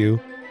scare you,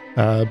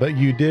 but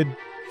you did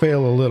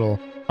fail a little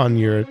on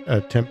your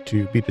attempt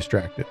to be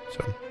distracted.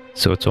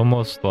 So it's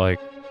almost like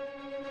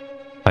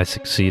I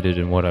succeeded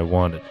in what I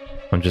wanted.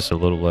 I'm just a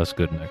little less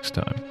good next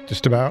time.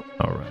 Just about.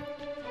 All right.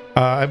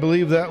 I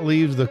believe that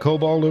leaves the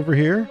kobold over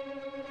here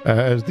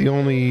as the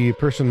only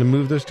person to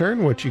move this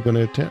turn. What you going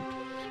to attempt?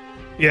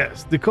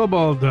 Yes, the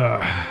kobold,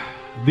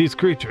 these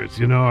creatures,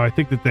 I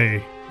think that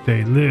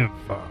they live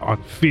on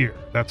fear.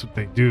 That's what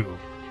they do.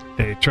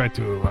 They try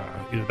to,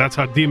 that's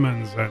how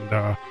demons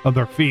and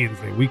other fiends,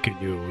 they weaken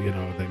you,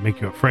 they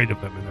make you afraid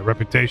of them and their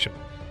reputation.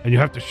 And you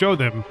have to show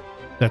them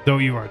that though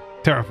you are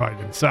terrified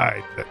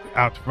inside, that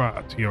out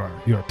front,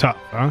 you're tough,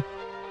 huh?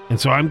 And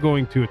so I'm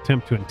going to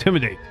attempt to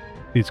intimidate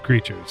these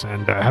creatures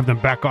and have them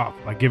back off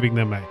by giving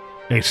them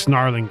a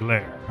snarling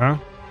glare, huh?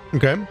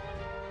 Okay.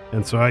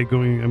 And so I'm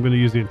going to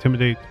use the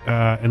intimidate,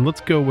 and let's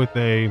go with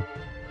a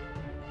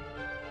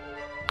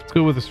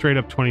straight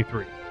up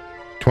 23.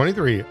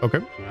 23. Okay.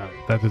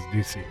 That is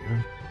DC.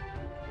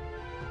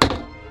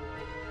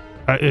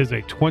 That is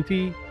a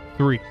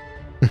 23.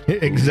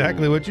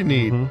 Exactly what you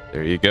need. Mm-hmm.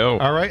 There you go.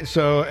 All right.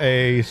 So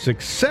a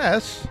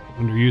success.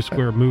 Under use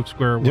square, move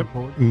square, one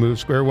forward. Move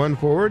square 1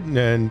 forward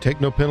and take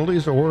no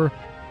penalties or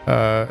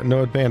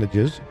no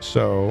advantages.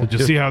 So did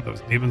you see how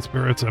those demon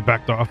spirits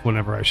backed off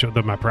whenever I showed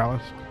them my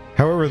prowess?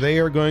 However, they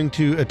are going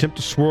to attempt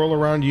to swirl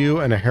around you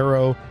and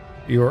harrow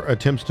your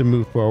attempts to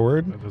move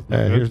forward.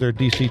 Here's their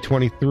DC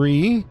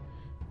 23,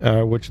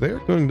 which they're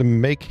going to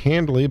make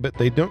handily, but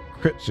they don't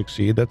crit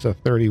succeed. That's a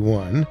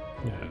 31.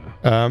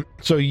 Yeah.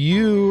 So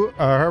you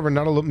are, however,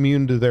 not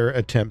immune to their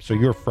attempts, so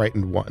you're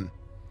frightened 1.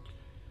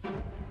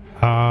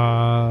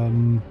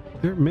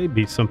 There may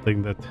be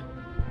something that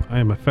I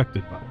am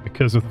affected by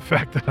because of the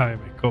fact that I am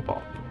a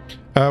kobold.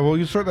 Well,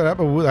 you sort that out,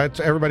 but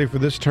that's everybody for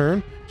this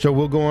turn. So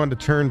we'll go on to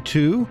turn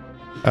 2.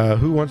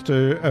 Who wants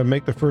to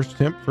make the first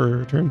attempt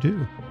for turn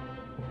 2?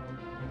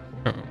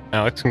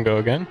 Alex can go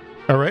again.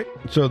 All right.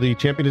 So the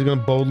champion is going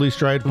to boldly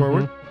stride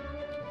forward.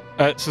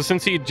 So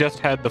since he just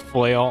had the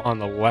flail on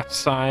the left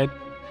side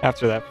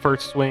after that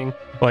first swing,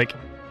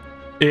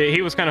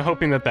 he was kind of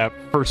hoping that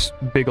first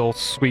big old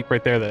sweep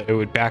right there, that it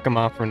would back him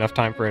off for enough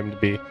time for him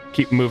to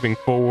keep moving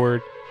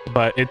forward.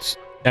 But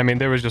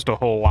there was just a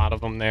whole lot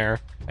of them there,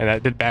 and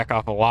that did back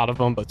off a lot of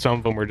them, but some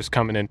of them were just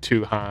coming in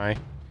too high.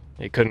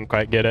 He couldn't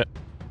quite get it.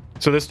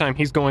 So this time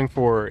he's going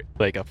for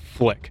a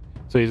flick.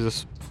 So he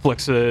just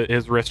flicks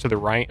his wrist to the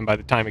right, and by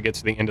the time it gets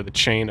to the end of the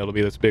chain, it'll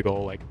be this big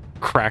old like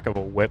crack of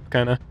a whip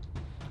kind of.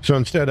 So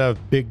instead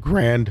of big,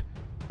 grand,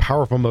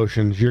 powerful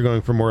motions, you're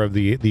going for more of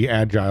the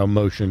agile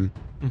motion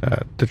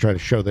to try to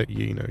show that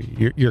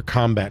you're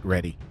combat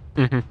ready.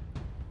 Mm-hmm.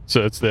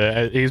 So it's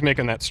he's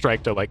making that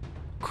strike to like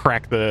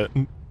crack the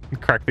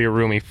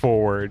Arumi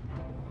forward,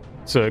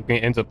 so it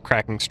ends up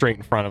cracking straight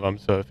in front of him.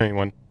 So if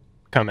anyone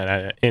coming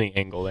at any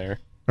angle there.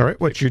 All right,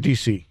 what's your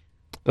DC?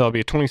 That'll be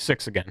a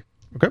 26 again.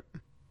 Okay,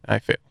 I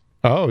fail.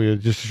 Oh, you're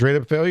just a straight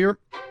up failure.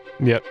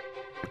 Yep.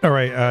 All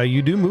right,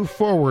 you do move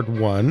forward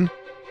 1.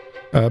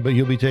 But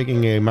you'll be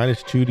taking a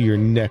 -2 to your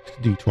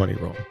next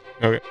D20 roll.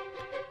 Okay.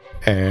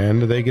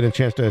 And they get a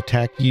chance to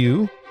attack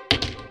you.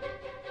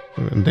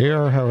 And they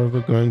are, however,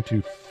 going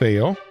to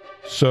fail.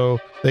 So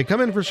they come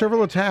in for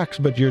several attacks,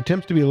 but your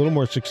attempts to be a little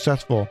more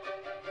successful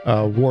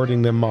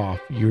warding them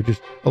off. You're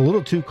just a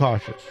little too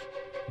cautious.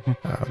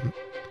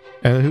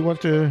 And who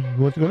wants to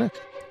go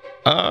next?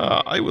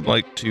 I would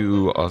like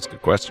to ask a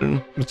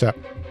question. What's that?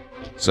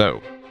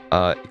 So,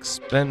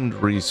 expend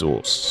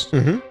resource.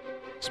 Mm-hmm.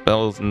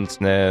 Spells and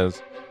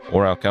snares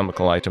or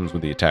alchemical items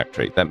with the attack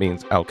trait. That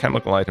means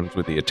alchemical items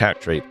with the attack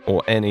trait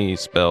or any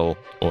spell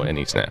or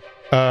any snare.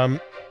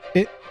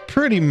 It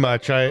pretty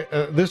much.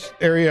 This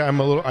area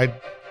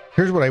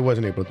here's what I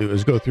wasn't able to do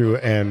is go through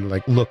and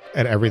like look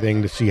at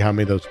everything to see how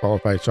many of those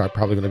qualify. So I'm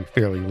probably going to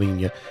be fairly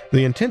lenient.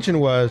 The intention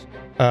was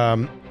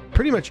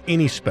pretty much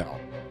any spell.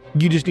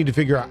 You just need to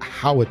figure out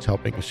how it's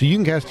helping you. So you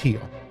can cast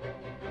heal.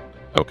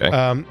 Okay.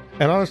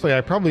 And honestly, I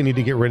probably need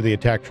to get rid of the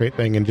attack trait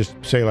thing and just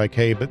say like,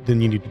 hey, but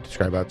then you need to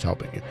describe how it's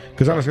helping you.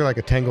 Because honestly, like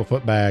a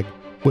Tanglefoot bag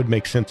would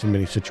make sense in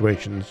many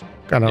situations.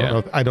 And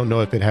I don't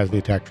know if it has the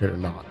attack trait or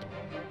not.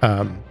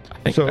 I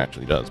think it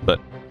actually does, but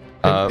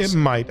it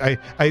might. I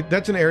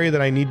that's an area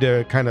that I need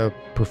to kind of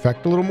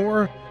perfect a little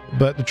more.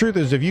 But the truth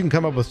is, if you can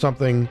come up with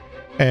something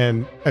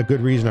and a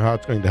good reason of how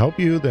it's going to help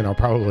you, then I'll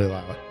probably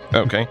allow it.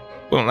 Okay.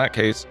 Well, in that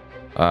case,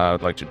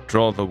 I'd like to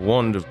draw the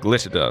wand of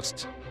glitter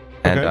dust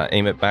and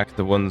aim it back at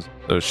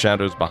those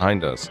shadows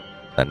behind us,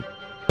 and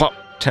pop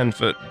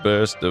 10-foot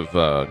burst of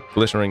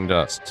glittering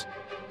dust,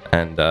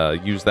 and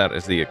use that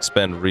as the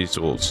expend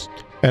resource.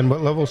 And what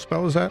level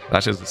spell is that?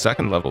 That is the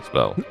 2nd level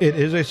spell. It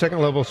is a 2nd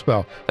level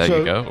spell. There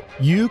you go.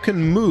 You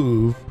can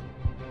move,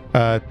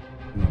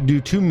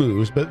 do 2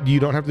 moves, but you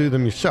don't have to do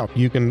them yourself.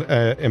 You can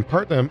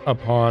impart them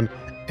upon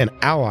an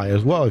ally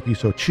as well if you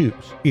so choose,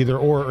 either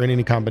or in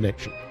any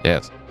combination.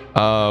 Yes.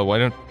 Why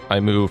don't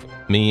I move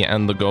me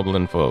and the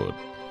goblin forward?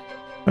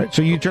 All right,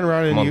 so you turn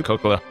around and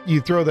you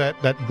throw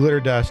that glitter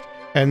dust,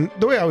 and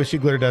the way I always see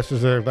glitter dust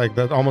is there like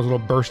that almost a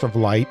little burst of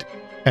light,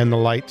 and the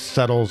light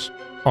settles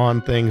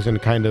on things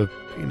and kind of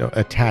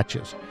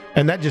attaches,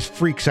 and that just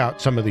freaks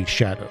out some of these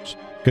shadows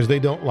because they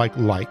don't like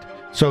light.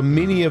 So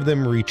many of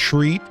them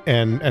retreat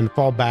and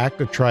fall back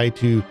to try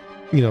to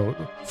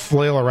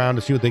flail around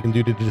to see what they can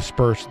do to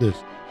disperse this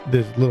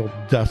little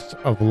dust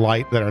of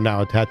light that are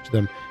now attached to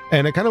them,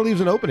 and it kind of leaves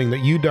an opening that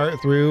you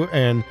dart through,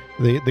 and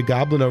the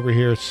goblin over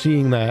here,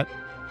 seeing that,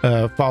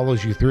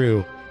 follows you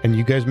through, and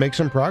you guys make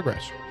some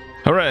progress.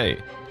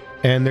 Hooray!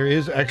 And there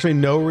is actually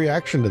no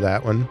reaction to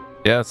that one.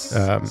 Yes,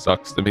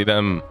 sucks to be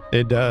them.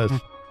 It does,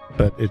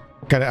 but it's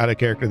kind of out of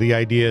character. The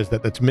idea is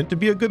that that's meant to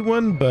be a good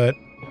one, but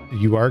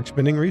you are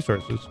expending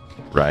resources.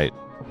 Right.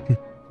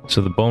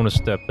 So the bonus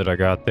step that I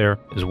got there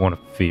is one of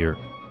fear.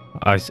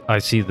 I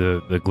see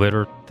the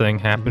glitter thing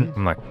happen.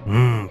 Mm-hmm.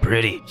 I'm like,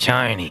 pretty,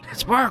 shiny, it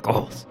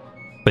sparkles.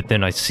 But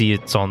then I see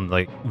it's on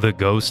like the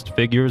ghost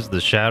figures,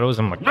 the shadows.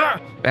 I'm like,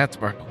 Bad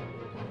sparkle.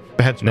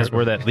 Bad and that's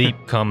where that leap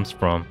comes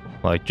from.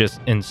 Like just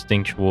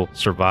instinctual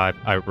survive,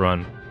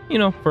 outrun,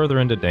 further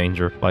into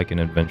danger like an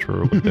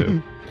adventurer would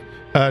do.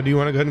 Do you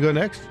want to go ahead and go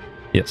next?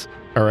 Yes.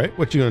 All right.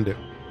 What you going to do?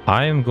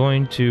 I am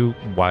going to,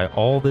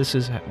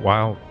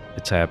 while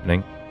it's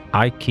happening,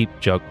 I keep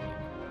juggling.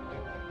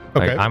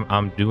 Okay. Like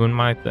I'm doing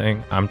my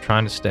thing. I'm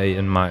trying to stay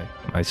in my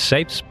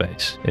safe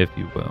space, if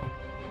you will.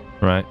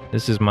 Right?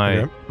 This is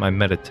my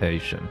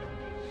meditation.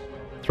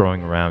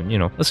 Throwing around,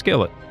 a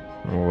skillet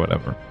or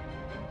whatever.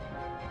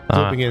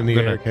 Flipping it in the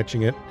air,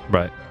 catching it.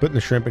 Right. Putting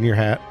the shrimp in your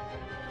hat.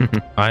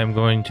 I am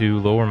going to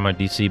lower my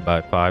DC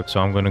by 5, so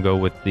I'm going to go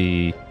with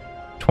the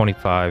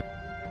 25.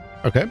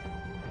 Okay.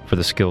 For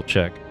the skill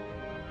check.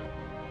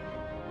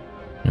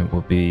 It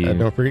will be...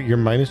 don't forget your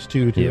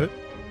 -2 to it.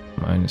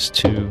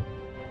 -2.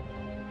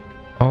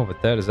 Oh,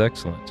 but that is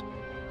excellent.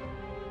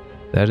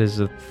 That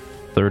is a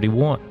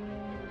 31.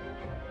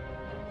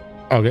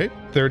 Okay,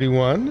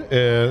 31.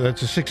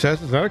 That's a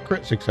success. It's not a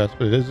crit success,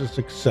 but it is a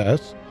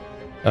success.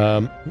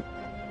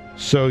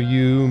 So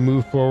you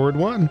move forward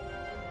 1.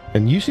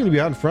 And you seem to be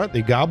out in front.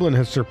 The goblin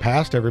has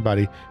surpassed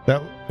everybody.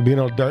 That being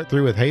able to dart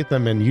through with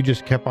Hatham, and you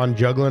just kept on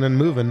juggling and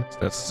moving. It's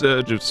that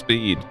surge of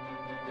speed.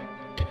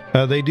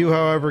 They do,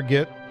 however,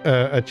 get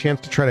a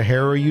chance to try to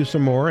harrow you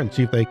some more and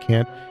see if they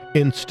can't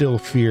instill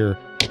fear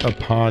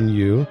upon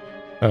you.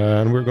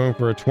 And we're going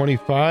for a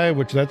 25,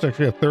 which that's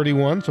actually a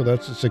 31, so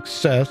that's a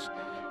success.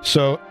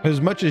 So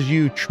as much as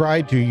you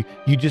tried to,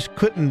 you just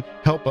couldn't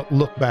help but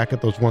look back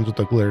at those ones with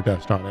the glitter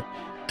dust on it.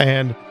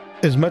 And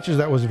as much as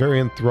that was very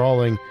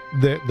enthralling,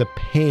 the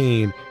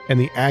pain and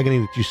the agony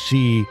that you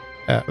see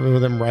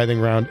with them writhing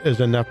around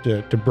is enough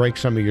to break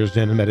some of your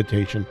zen and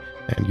meditation,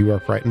 and you are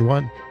frightened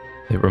one.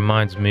 It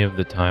reminds me of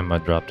the time I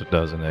dropped a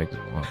dozen eggs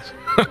at once.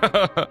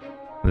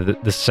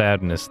 the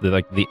sadness,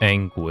 the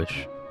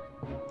anguish.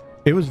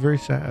 It was very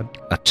sad.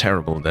 A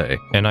terrible day.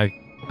 And I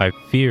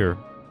fear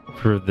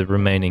for the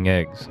remaining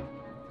eggs.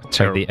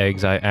 The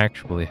eggs I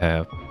actually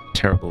have.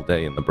 Terrible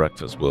day in the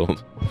breakfast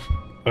world.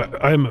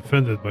 I am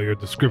offended by your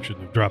description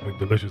of dropping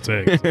delicious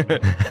eggs.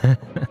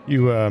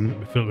 You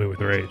filled me with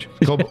rage.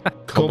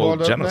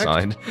 Kobold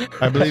genocide.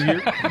 I believe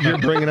you're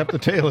bringing up the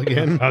tail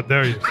again. How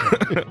dare you,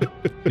 sir?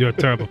 You're a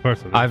terrible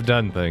person. I've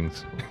done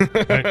things.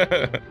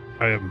 I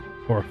am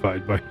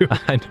horrified by you.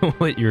 I know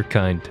what your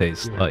kind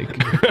tastes like.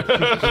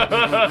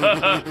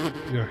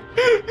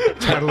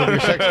 Title of your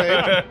sex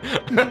tape?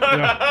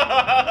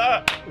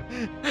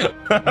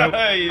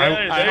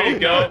 There you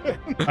go.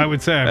 I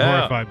would say I'm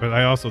horrified, but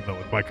I also know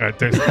what my kind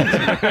tastes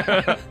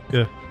like.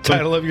 Yeah.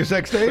 Title of your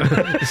sex tape?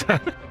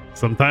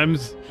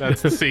 Sometimes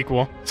That's the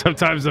sequel.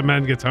 sometimes a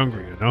man gets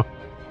hungry, you know?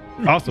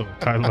 Also,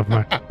 title of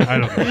my... I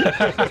don't know.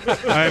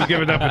 I have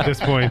given up at this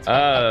point.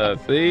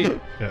 See?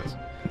 Yes.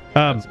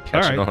 All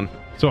Catching right. on.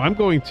 So I'm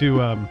going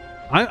to.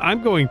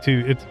 I'm going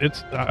to.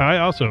 I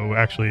also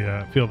actually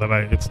feel that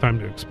it's time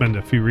to expend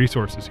a few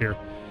resources here,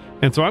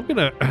 and so I'm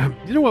gonna.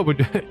 You know what would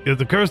is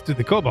the curse to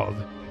the kobold?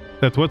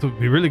 That what would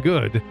be really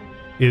good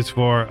is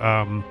for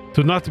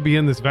to not to be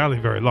in this valley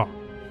very long.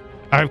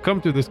 I've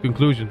come to this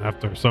conclusion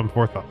after some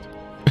forethought.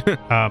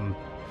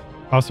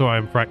 Also,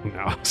 I'm frightened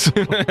now,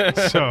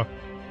 so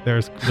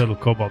there's little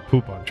kobold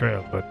poop on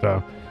trail,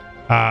 but.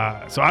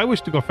 So I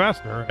wish to go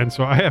faster, and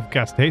so I have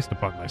cast haste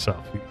upon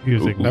myself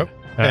using. Nope.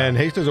 And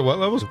haste is a what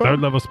level spell?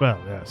 Third level spell,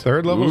 yes.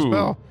 Third level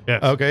spell.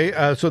 Yes.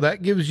 Okay, so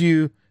that gives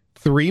you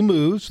 3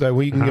 moves that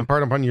you can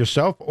impart upon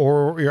yourself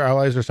or your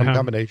allies or some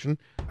combination.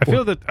 I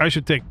feel that I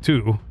should take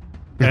 2.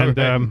 And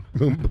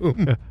boom,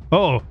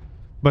 boom.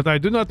 But I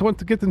do not want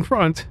to get in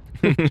front.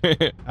 And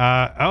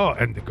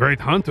the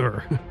great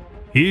hunter,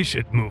 he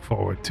should move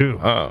forward too.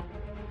 Oh,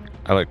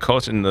 I like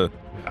caught in the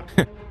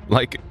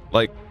like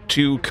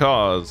 2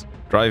 cars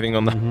driving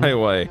on the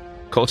highway,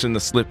 caught in the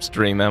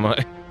slipstream. Am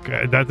I?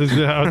 Okay, that is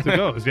how it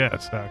goes.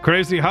 Yes,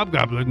 crazy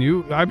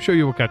hobgoblin. I'm sure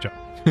you will catch up.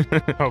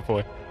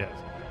 Hopefully. Yes.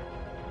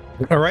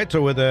 All right,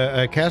 so with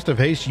a cast of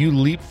haste, you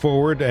leap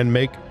forward and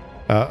make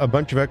a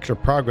bunch of extra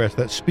progress.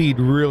 That speed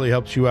really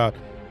helps you out.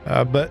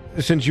 But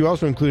since you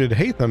also included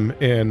Hatham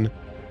in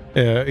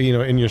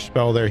your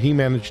spell there, he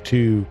managed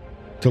to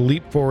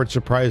leap forward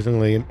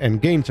surprisingly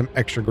and gain some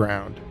extra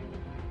ground.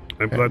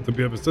 I'm glad to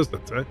be of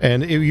assistance, right?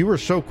 And you were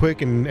so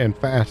quick and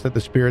fast that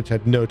the spirits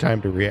had no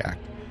time to react.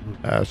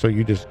 So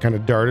you just kind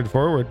of darted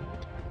forward.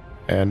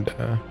 And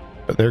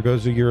but there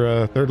goes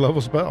your 3rd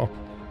level spell.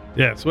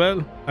 Yes,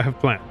 well, I have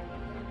planned.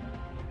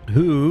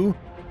 Who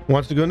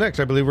wants to go next?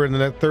 I believe we're in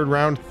the 3rd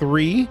round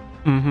 3.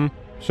 Mm-hmm.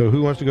 So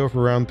who wants to go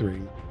for round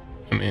 3?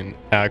 I mean,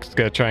 Alex is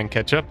going to try and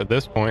catch up at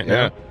this point.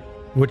 Yeah.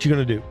 What you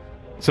going to do?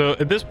 So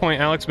at this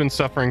point, Alex has been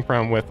suffering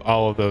from with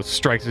all of those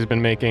strikes he's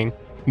been making.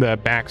 The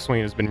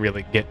backswing has been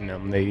really getting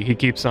him. He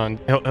keeps on.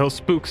 He'll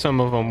spook some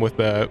of them with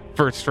the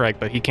first strike,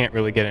 but he can't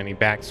really get any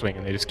backswing,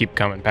 and they just keep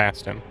coming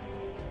past him.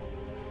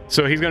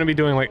 So he's going to be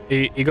doing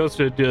he goes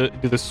to do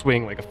the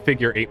swing like a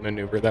figure 8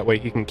 maneuver. That way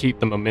he can keep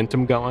the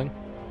momentum going.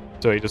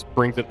 So he just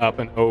brings it up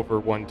and over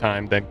one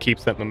time, then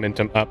keeps that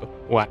momentum up,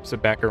 whaps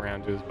it back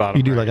around to his bottom.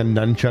 You do right. like a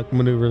nunchuck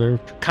maneuver there?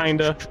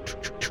 Kinda.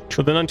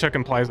 So the nunchuck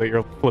implies that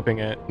you're flipping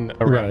it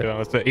around.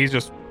 Right. So he's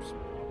just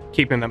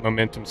keeping that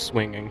momentum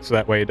swinging, so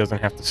that way it doesn't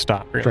have to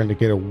stop. Really. Trying to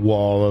get a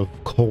wall of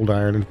cold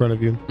iron in front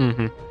of you.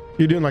 Mm-hmm.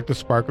 You're doing like the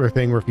sparkler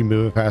thing where if you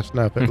move it fast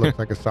enough, it looks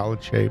like a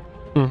solid shape.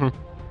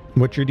 Mm-hmm.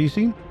 What's your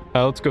DC?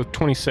 Let's go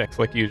 26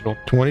 like usual.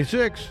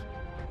 26.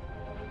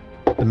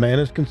 The man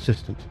is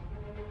consistent.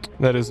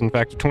 That is in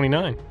fact a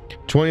 29.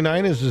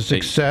 29 is a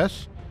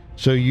success.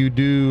 So you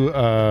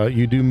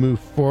do move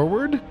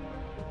forward,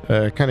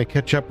 kind of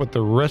catch up with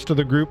the rest of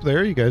the group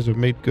there. You guys have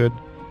made good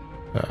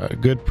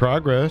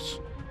progress.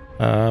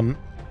 And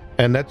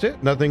that's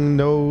it. Nothing,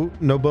 no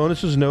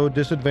bonuses, no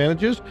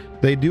disadvantages.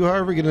 They do,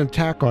 however, get an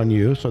attack on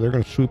you, so they're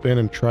going to swoop in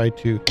and try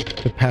to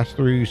pass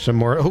through some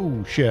more.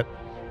 Oh, shit.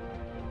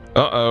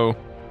 Uh-oh.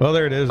 Well,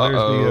 there it is. There's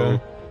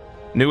the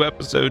new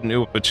episode,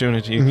 new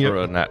opportunity for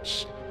a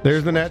nat.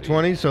 There's the nat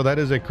 20, so that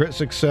is a crit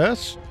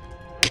success.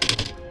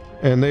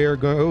 And they are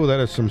going. Oh, that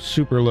is some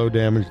super low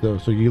damage though.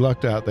 So you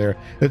lucked out there.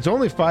 It's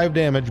only 5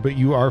 damage, but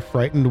you are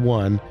frightened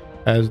 1,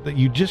 as that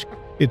you just.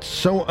 It's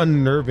so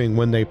unnerving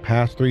when they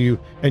pass through you,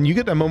 and you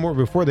get that moment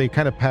before they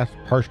kind of pass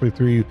partially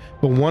through you,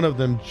 but one of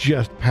them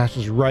just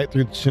passes right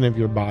through the center of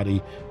your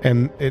body,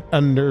 and it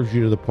unnerves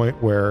you to the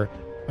point where,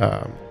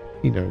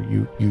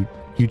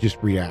 you just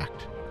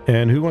react.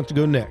 And who wants to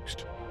go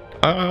next?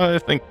 I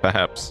think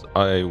perhaps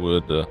I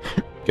would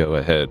go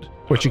ahead.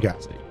 What you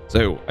got?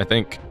 So I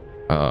think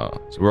so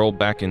we're all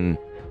back in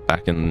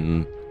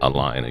a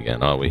line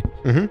again, are we?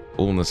 Mm-hmm.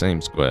 All in the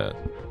same square.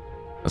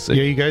 Let's see.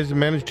 Yeah, you guys have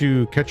managed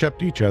to catch up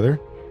to each other.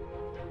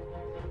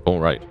 All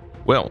right.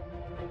 Well,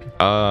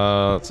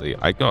 let's see.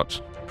 I got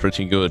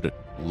pretty good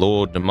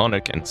lore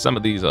demonic, and some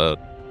of these are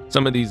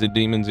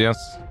demons. Yes.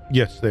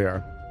 Yes, they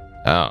are.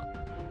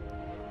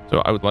 So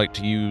I would like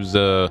to use.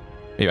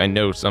 Maybe I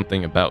know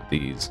something about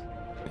these.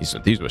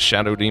 These were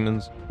shadow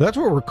demons. That's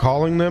what we're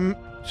calling them.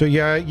 So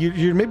yeah,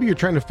 maybe you're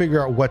trying to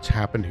figure out what's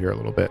happened here a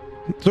little bit.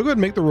 So go ahead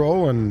and make the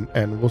roll,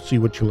 and we'll see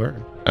what you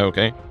learn.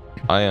 Okay.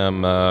 I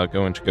am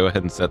going to go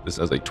ahead and set this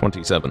as a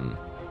 27.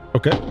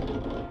 Okay.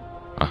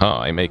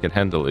 I make it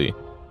handily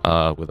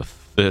with a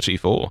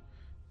 34.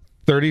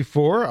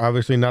 34,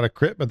 obviously not a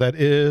crit, but that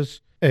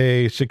is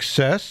a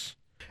success.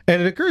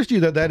 And it occurs to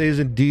you that is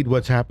indeed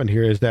what's happened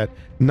here, is that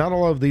not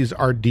all of these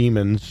are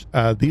demons.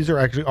 These are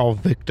actually all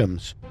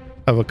victims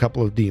of a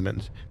couple of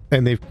demons.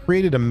 And they've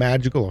created a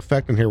magical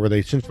effect in here where they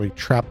essentially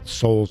trap the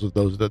souls of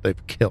those that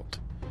they've killed.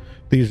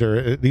 These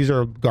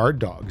are guard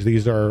dogs.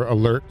 These are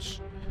alerts.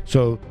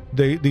 So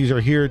these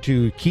are here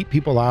to keep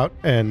people out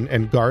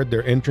and guard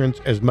their entrance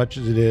as much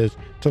as it is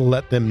to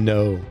let them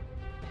know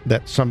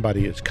that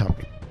somebody is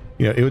coming.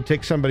 You know, it would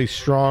take somebody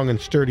strong and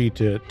sturdy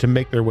to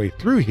make their way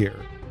through here.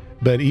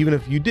 But even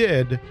if you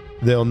did,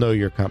 they'll know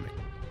you're coming.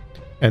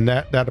 And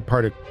that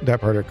part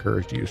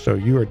occurs to you. So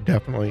you are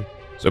definitely...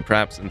 So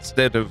perhaps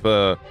instead of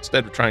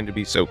trying to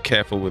be so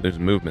careful with his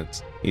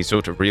movements, he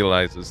sort of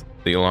realizes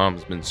the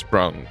alarm's been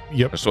sprung.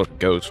 Yep. And sort of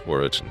goes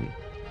for it and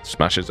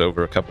smashes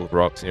over a couple of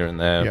rocks here and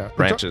there. Yeah.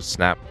 Branches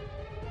snap.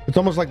 It's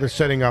almost like they're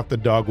setting off the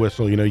dog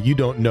whistle. You know, you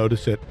don't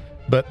notice it,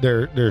 but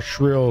their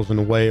shrills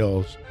and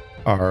wails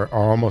are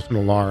almost an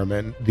alarm.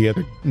 And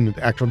the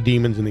actual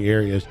demons in the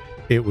areas,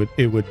 it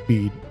would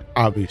be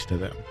obvious to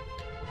them.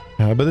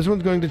 But this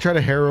one's going to try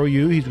to harrow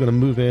you. He's going to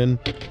move in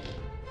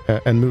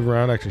and move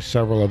around. Actually,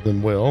 several of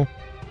them will.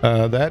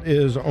 That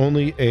is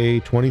only a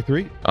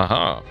 23.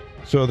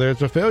 So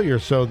there's a failure.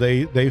 So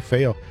they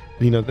fail.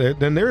 You know,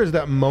 then there is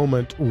that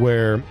moment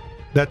where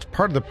that's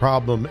part of the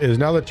problem is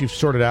now that you've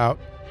sorted out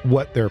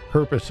what their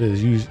purpose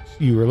is,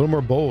 you were a little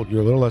more bold.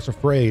 You're a little less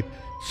afraid.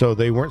 So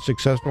they weren't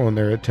successful in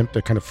their attempt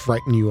to kind of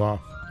frighten you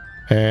off.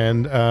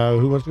 And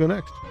who wants to go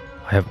next?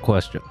 I have a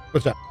question.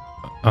 What's that?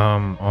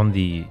 On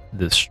the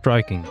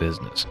striking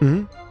business,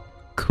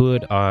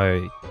 could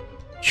I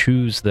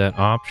choose that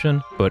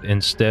option, but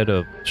instead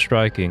of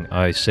striking,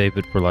 I save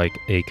it for like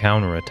a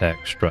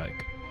counterattack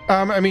strike?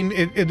 I mean,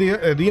 at the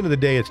end of the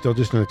day, it's still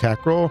just an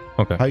attack roll.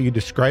 Okay. How you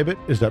describe it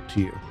is up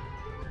to you.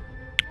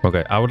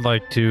 Okay, I would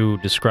like to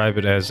describe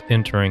it as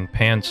entering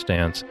pan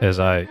stance as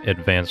I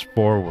advance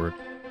forward.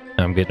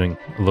 I'm getting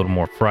a little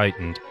more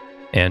frightened,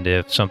 and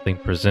if something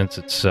presents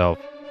itself,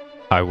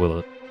 I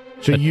will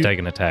take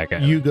an attack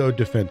at it. You go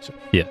defensive.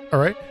 Yeah. All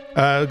right.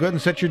 Go ahead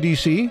and set your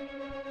DC.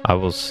 I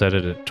will set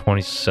it at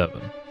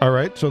 27. All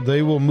right, so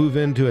they will move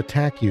in to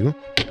attack you.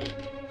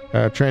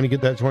 Trying to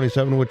get that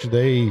 27, which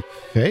they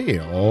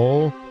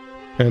fail.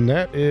 And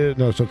that is...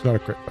 No, so it's not a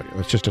crit failure.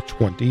 It's just a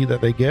 20 that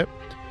they get.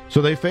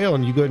 So they fail,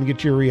 and you go ahead and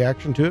get your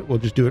reaction to it. We'll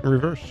just do it in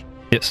reverse.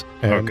 Yes.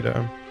 And,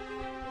 okay.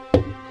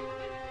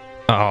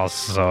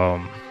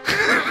 Awesome.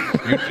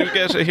 You do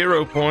get a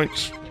hero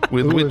point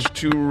with which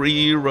to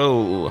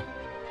re-roll.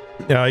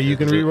 You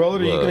can re-roll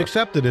it or you can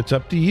accept it. It's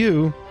up to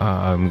you.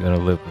 I'm going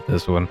to live with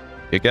this one.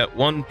 You get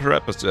one per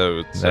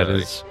episode. That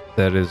is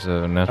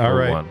a natural All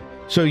right. one.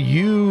 So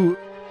you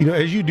know,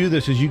 as you do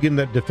this, as you get in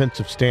that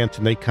defensive stance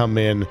and they come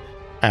in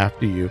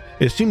after you,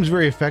 it seems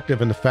very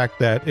effective in the fact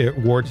that it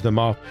wards them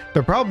off.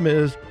 The problem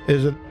is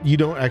that you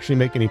don't actually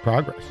make any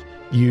progress.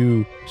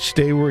 You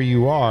stay where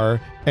you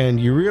are, and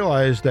you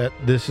realize that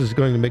this is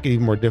going to make it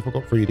even more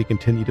difficult for you to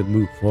continue to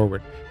move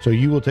forward. So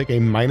you will take a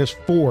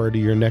 -4 to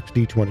your next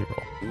D20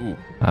 roll. Ooh.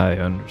 I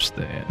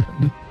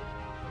understand.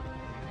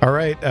 All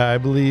right, I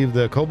believe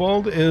the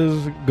Kobold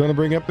is going to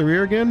bring up the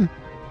rear again.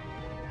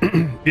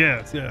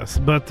 Yes,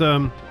 but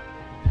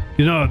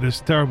you know,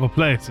 this terrible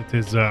place, it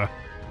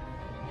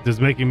is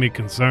making me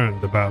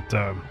concerned about.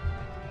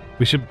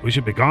 We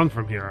should be gone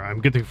from here. I'm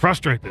getting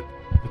frustrated.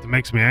 It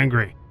makes me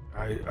angry.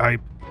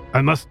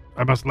 I must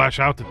lash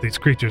out at these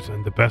creatures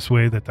in the best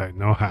way that I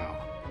know how.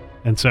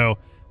 And so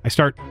I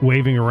start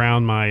waving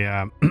around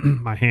my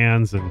my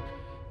hands and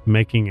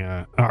making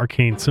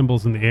arcane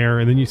symbols in the air,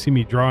 and then you see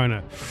me drawing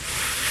a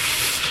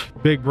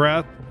big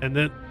breath and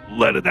then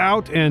let it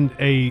out, and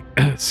a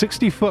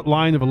 60-foot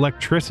line of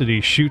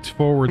electricity shoots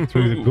forward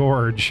through the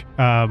gorge,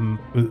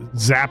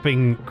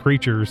 zapping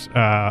creatures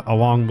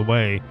along the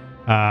way.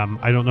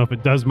 I don't know if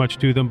it does much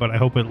to them, but I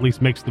hope it at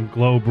least makes them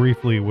glow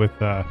briefly with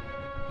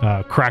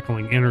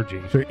crackling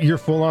energy. So you're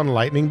full on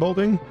lightning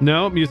bolting?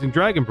 No, I'm using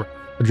Dragon Breath.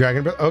 A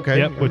Dragon Breath? Okay.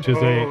 Yep, which is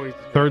a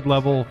third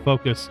level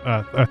focus,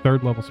 a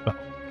third level spell.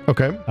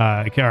 Okay.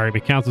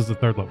 It counts as a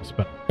third level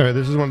spell. All right,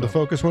 this is one of the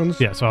focus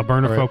ones? Yeah, so I'll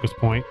burn a focus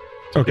point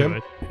to do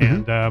it.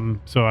 And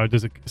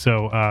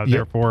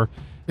therefore...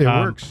 It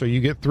works, so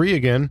you get 3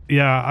 again.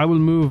 Yeah, I will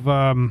move...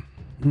 I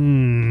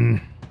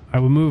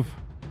will move...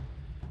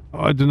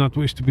 Oh, I do not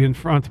wish to be in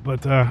front,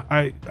 but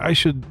I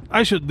should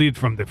lead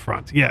from the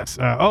front. Yes.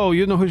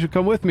 You know who should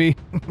come with me?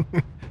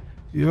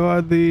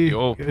 You're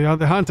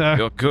the hunter.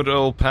 Your good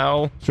old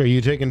pal. So are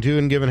you taking 2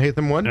 and giving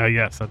Hatham 1?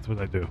 Yes, that's what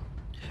I do.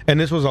 And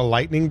this was a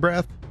lightning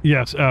breath?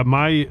 Yes,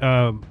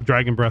 my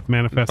dragon breath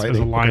manifests as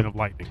a Lightning, line okay. of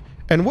lightning.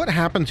 And what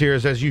happens here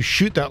is as you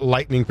shoot that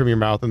lightning from your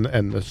mouth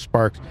and the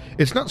sparks,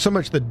 it's not so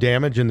much the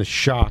damage and the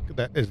shock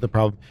that is the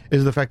problem,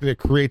 is the fact that it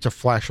creates a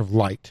flash of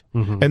light.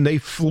 Mm-hmm. And they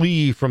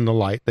flee from the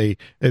light. They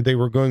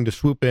were going to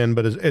swoop in,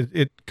 but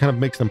it kind of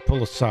makes them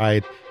pull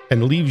aside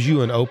and leaves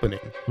you an opening.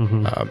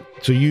 Mm-hmm.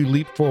 So you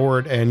leap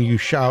forward and you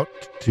shout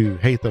to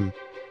Hatham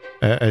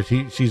as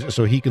he sees,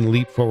 so he can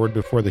leap forward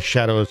before the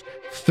shadows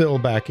fill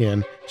back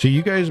in. So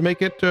you guys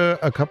make it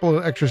a couple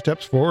of extra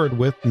steps forward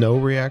with no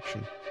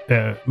reaction.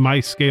 My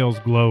scales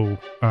glow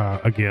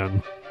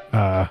again.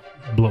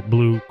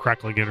 Blue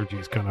crackling energy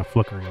is kind of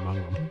flickering among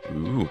them.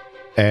 Ooh.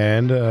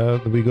 And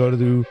we go to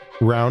do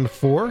round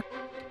 4.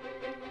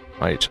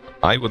 Right.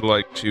 I would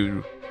like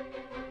to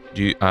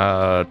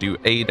do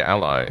aid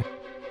ally.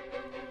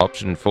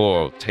 Option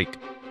 4, take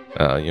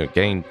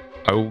gain.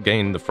 I will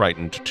gain the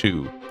frightened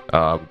 2.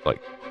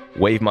 Like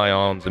wave my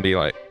arms and be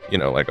like,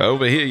 like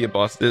over here, you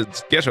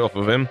bastards, get off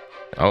of him.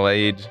 I'll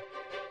aid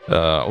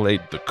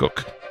the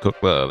cook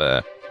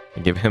there,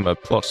 and give him a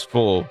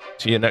 +4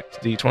 to your next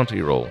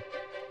D20 roll.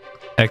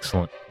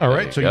 Excellent. All There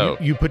right, you so go.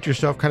 you put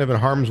yourself kind of in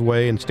harm's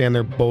way and stand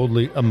there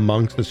boldly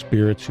amongst the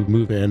spirits who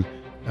move in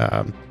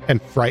and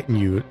frighten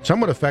you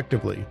somewhat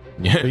effectively.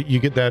 Yeah. You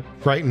get that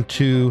frightened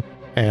 2,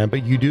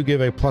 but you do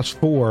give a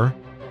 +4.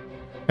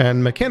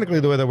 And mechanically,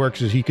 the way that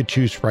works is he could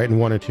choose frightened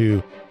 1 or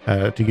 2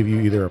 to give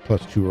you either a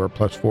 +2 or a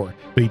 +4.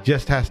 But he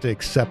just has to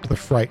accept the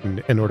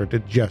frightened in order to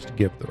just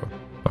give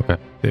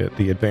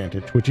the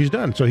advantage, which he's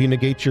done. So he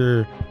negates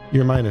your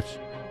minus.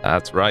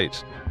 That's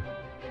right.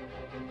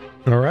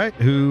 All right,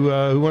 who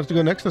wants to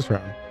go next this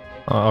round?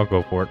 I'll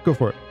go for it. Go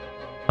for it.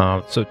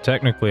 So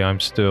technically, I'm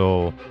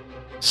still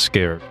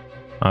scared.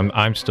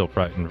 I'm still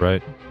frightened,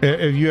 right?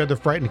 If you had the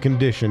frightened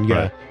condition,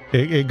 yeah,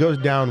 Right. it goes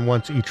down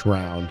once each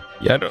round.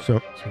 Yeah, So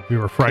So if we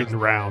were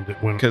frightened round,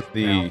 it went because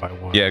down by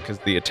 1. because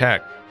the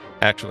attack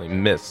actually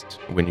missed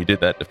when you did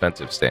that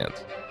defensive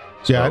stance.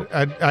 yeah,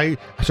 So- I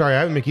sorry, I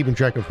haven't been keeping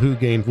track of who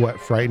gained what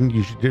frightened.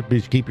 You should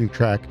be keeping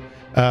track.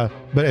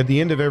 But at the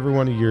end of every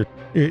one of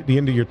the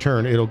end of your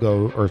turn, it'll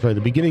go, or sorry,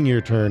 the beginning of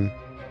your turn.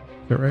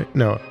 Is that right?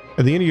 No,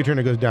 at the end of your turn,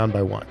 it goes down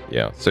by 1.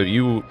 Yeah. So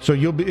you So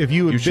you'll be, if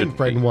you had You been shouldn't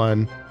frightened be.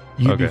 1,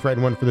 you'd be Okay.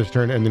 frightened 1 for this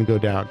turn and then go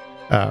down.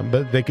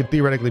 But they could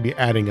theoretically be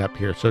adding up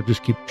here, so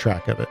just keep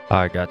track of it.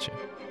 I got you.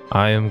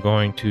 I am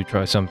going to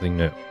try something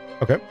new.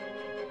 Okay.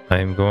 I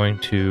am going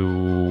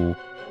to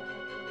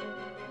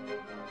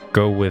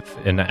go with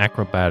an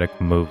acrobatic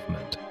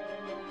movement.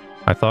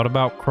 I thought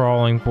about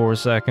crawling for a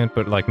second,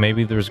 but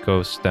maybe there's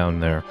ghosts down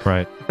there,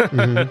 right?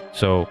 Mhm.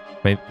 So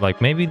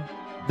maybe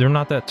they're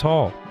not that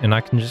tall, and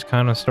I can just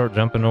kind of start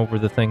jumping over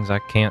the things I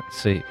can't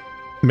see.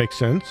 Makes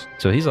sense.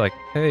 So he's like,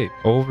 "Hey,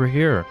 over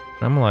here."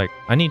 And I'm like,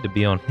 "I need to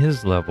be on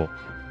his level.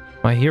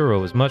 My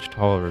hero is much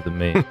taller than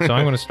me, so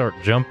I'm going to start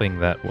jumping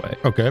that way."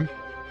 Okay.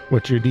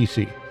 What's your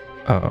DC?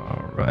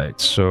 All right,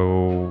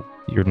 so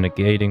you're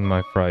negating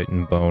my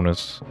frightened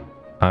bonus.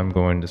 I'm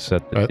going to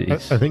set the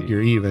DC. I think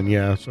you're even,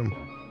 yeah. So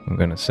I'm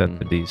going to set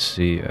the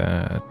DC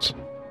at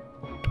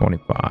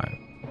 25.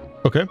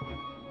 okay.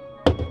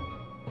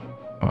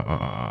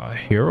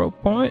 Hero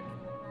point?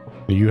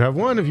 You have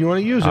 1 if you want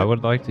to use it. I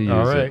would like to use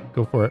All it. right,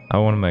 go for it. I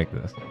want to make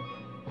this.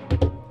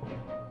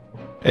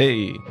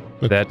 hey,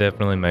 That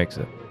definitely makes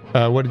it.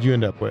 What did you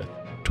end up with?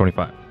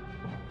 25.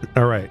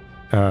 All right.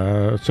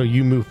 So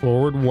you move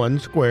forward 1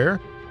 square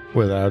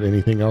without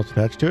anything else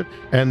attached to it,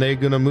 and they're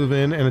going to move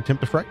in and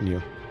attempt to frighten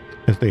you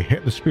as the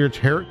spirits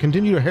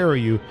continue to harrow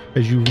you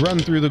as you run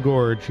through the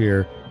gorge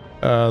here.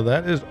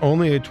 That is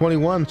only a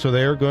 21, so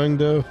they are going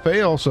to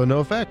fail, so no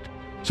effect.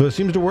 So it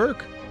seems to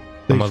work.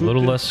 I'm a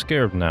little less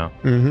scared now.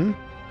 Mm-hmm.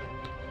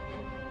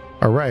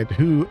 All right.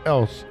 Who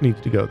else needs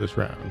to go this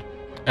round?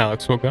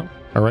 Alex will go.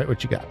 All right.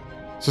 What you got?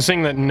 So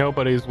seeing that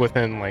nobody's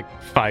within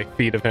 5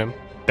 feet of him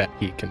that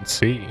he can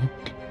see,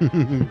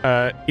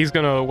 he's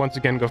gonna once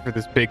again go for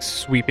this big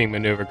sweeping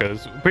maneuver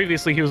because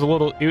previously he was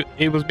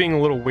he was being a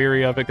little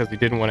weary of it because he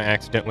didn't want to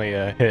accidentally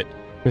hit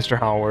Mr.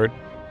 Howard,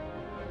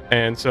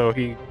 and so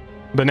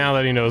but now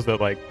that he knows that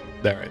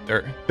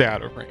they're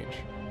out of range,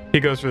 he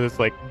goes for this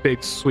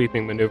big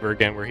sweeping maneuver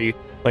again where he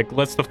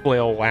lets the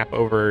flail lap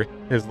over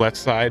his left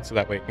side so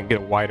that way it can get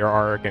a wider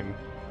arc and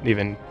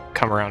even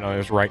come around on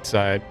his right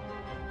side.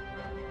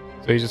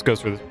 So he just goes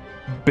for this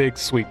big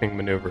sweeping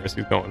maneuver as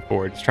he's going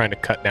forward, just trying to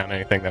cut down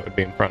anything that would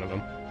be in front of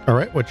him. All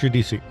right. What's your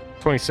DC?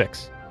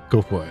 26.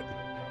 Go for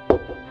it.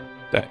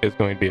 That is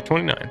going to be a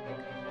 29.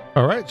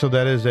 All right, so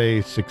that is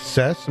a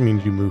success. It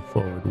means you move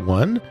forward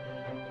 1,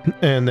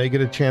 and they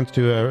get a chance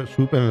to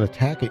swoop in and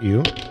attack at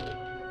you.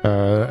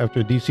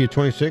 After a DC of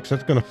 26,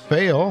 that's going to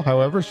fail,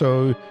 however,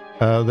 so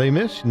they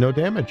miss. No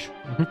damage.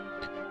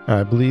 Mm-hmm.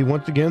 I believe,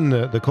 once again,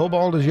 the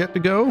Kobold is yet to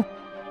go.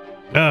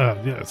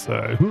 Yes.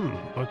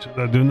 What should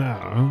I do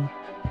now?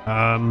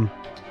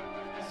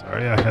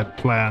 Sorry, I had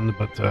planned,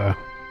 but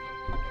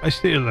I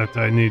feel that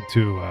I need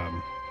to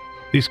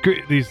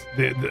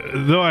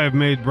Though I have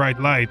made bright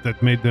light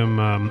that made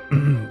them,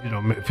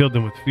 filled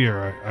them with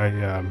fear,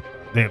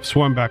 they have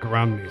swarmed back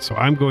around me. So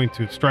I'm going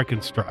to strike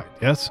in stride.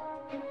 Yes.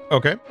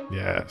 Okay.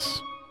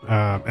 Yes.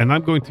 And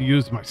I'm going to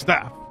use my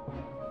staff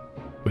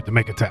with the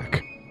make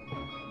attack.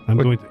 I'm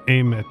going to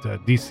aim at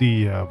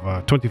DC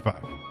of 25.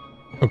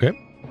 Okay.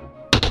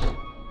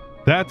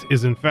 That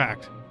is, in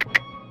fact,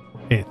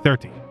 a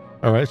 30.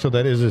 All right, so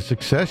that is a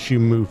success. You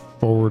move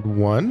forward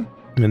 1,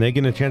 and they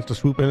get a chance to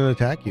swoop in and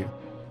attack you,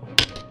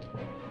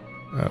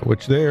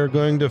 which they are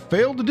going to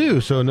fail to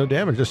do, so no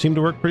damage. This seemed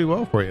to work pretty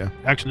well for you.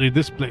 Actually,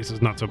 this place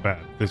is not so bad,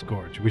 this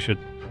gorge. We should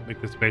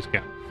make this base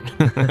camp.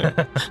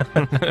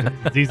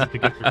 It's easy to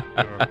get through,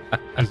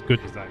 as good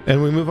as I am.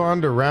 And we move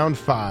on to round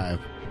 5.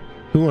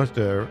 Who wants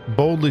to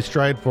boldly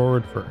stride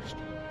forward first?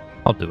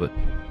 I'll do it.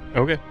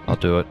 Okay. I'll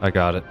do it. I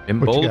got it.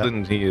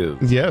 Emboldened he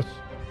is. Yes.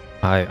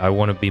 I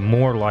want to be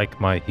more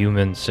like my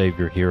human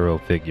savior hero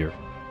figure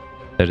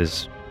that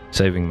is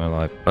saving my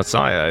life.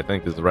 Messiah, I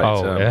think, is the right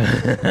term.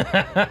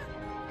 Yeah.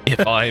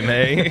 If I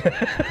may.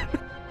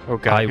 Oh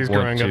god, I he's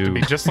want growing up to to-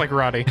 be just like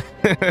Roddy.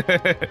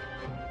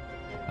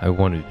 I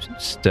want to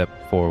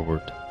step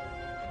forward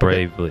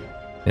bravely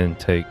and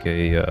take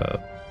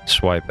a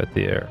swipe at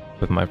the air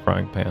with my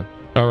frying pan.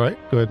 All right,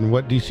 go ahead. And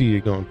what DC are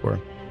you going for?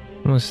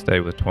 I'm going to stay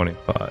with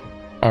 25.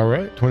 All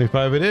right,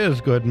 25 it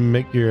is. Go ahead and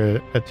make your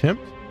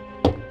attempt.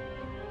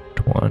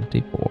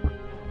 24.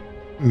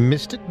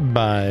 Missed it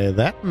by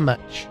that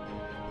much.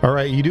 All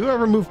right, you do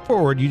ever move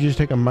forward, you just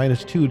take a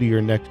 -2 to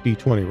your next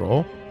D20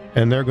 roll,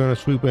 and they're going to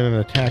swoop in and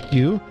attack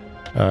you.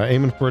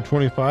 Aiming for a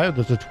 25,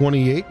 that's a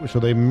 28, so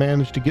they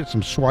managed to get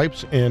some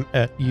swipes in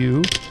at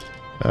you.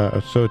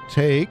 So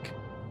take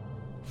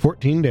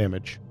 14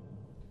 damage.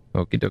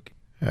 Okie dokie.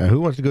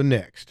 Who wants to go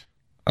next?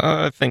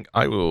 I think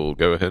I will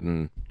go ahead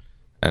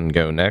and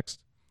go next.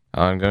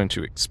 I'm going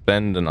to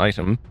expend an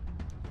item,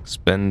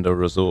 expend a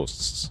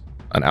resource.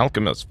 An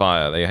alchemist's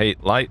fire. They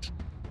hate light.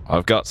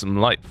 I've got some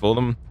light for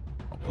them.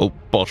 A whole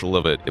bottle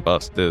of it, you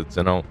bastards,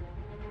 and I'll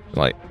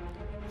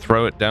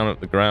throw it down at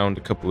the ground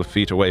a couple of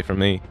feet away from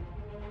me,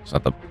 so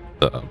that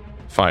the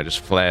fire just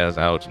flares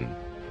out and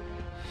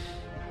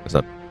there's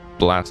a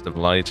blast of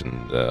light,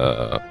 and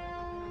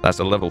that's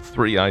a level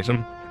 3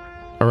 item.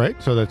 All right,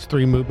 so that's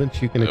 3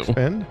 movements you can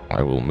expend.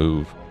 I will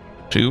move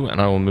 2, and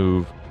I will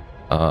move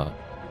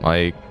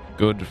my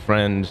good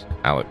friend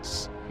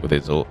Alex with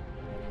his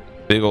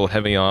big old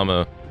heavy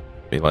armor.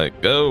 Be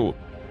like, go!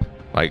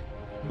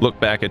 Look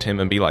back at him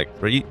and be like,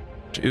 3,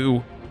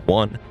 2,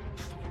 1,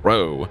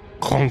 throw.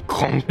 Clunk,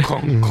 clunk,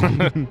 clunk,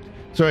 clunk.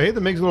 So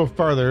Hatham makes it a little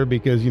farther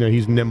because,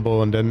 he's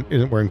nimble and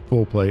isn't wearing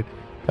full plate.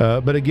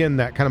 But again,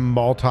 that kind of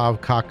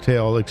Molotov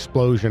cocktail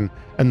explosion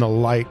and the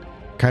light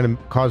kind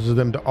of causes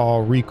them to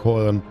all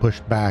recoil and push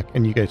back,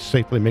 and you guys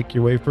safely make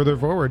your way further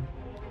forward.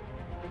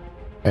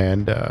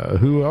 And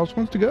who else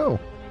wants to go?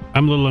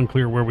 I'm a little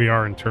unclear where we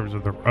are in terms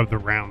of the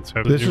rounds.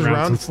 Have This the is rounds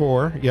round since-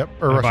 4. Yep.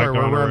 Or Have I sorry,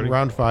 gone we're already?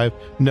 round 5.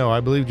 No, I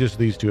believe just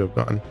these two have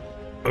gone.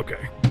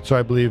 Okay. So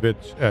I believe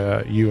it's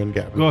you and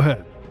Gavin. Go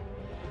ahead.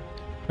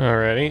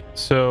 Alrighty.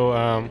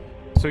 So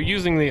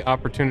using the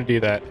opportunity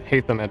that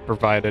Hatham had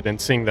provided and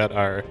seeing that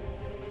our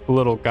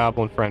little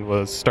goblin friend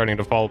was starting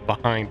to fall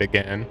behind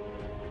again,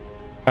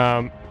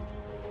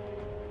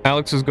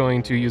 Alex is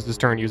going to use this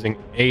turn using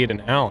aid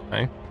an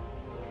ally,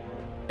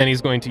 and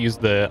he's going to use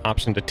the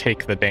option to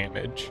take the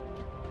damage.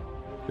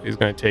 He's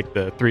going to take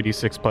the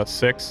 3d6 plus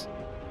 6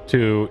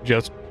 to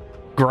just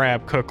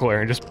grab Cookler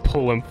and just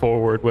pull him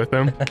forward with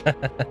him.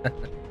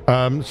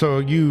 So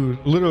you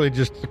literally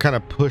just kind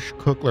of push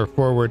Cookler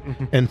forward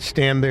and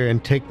stand there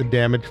and take the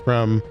damage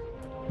from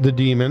the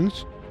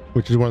demons,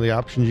 which is one of the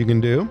options you can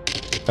do.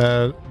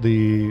 So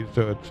it's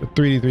a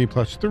 3d3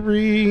 plus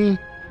 3.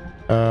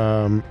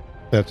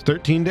 That's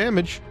 13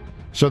 damage.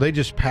 So they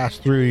just pass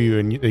through you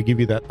and they give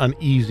you that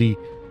uneasy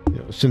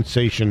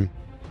sensation,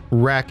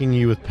 racking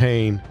you with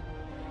pain.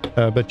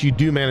 But you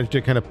do manage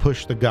to kind of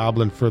push the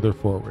goblin further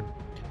forward.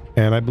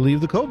 And I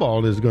believe the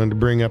kobold is going to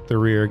bring up the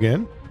rear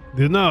again.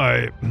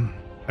 I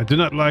do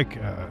not like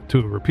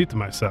to repeat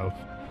myself,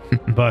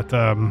 but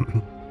I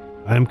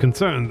am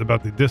concerned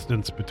about the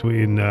distance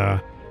between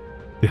the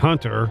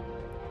hunter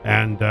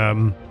and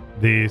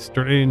the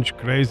strange,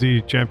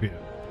 crazy champion.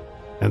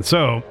 And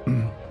so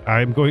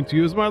I'm going to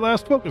use my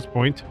last focus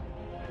point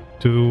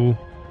to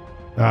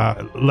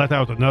let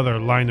out another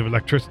line of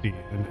electricity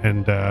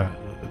and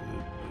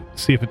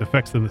see if it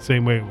affects them the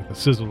same way with the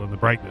sizzle and the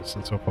brightness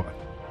and so forth.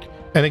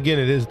 And again,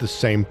 it is the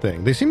same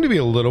thing. They seem to be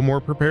a little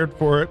more prepared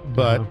for it,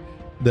 but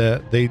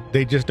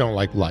they just don't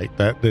like light.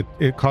 That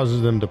it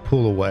causes them to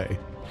pull away.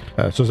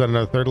 So is that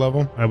another 3rd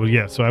level? I will,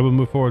 yes. So I will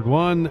move forward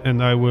 1,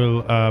 and I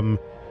will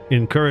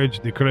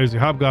encourage the crazy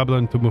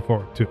hobgoblin to move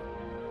forward 2.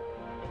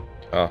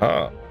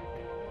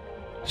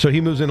 So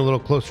he moves in a little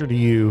closer to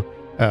you,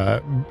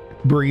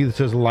 breathes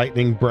his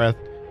lightning breath,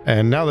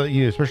 and now that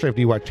you, especially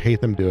after you watch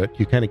Hatham do it,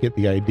 you kind of get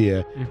the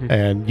idea,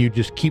 and you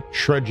just keep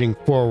trudging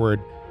forward,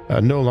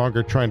 no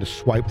longer trying to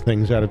swipe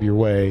things out of your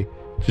way,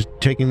 just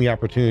taking the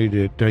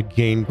opportunity to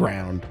gain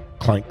ground.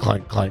 Clank,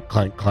 clank, clank,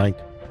 clank, clank.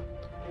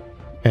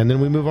 And then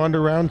we move on to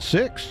round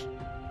 6.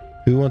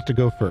 Who wants to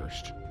go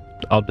first?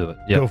 I'll do it.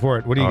 Yeah. Go for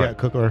it. What do you All got,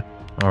 Cookler?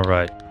 All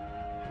right.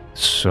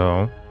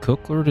 So,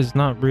 Cookler is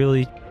not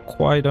really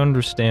quite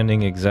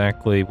understanding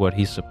exactly what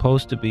he's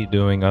supposed to be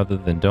doing other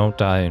than don't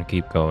die and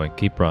keep going,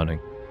 keep running.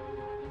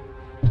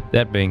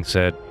 That being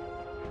said,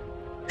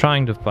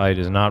 trying to fight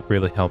is not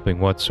really helping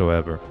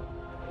whatsoever.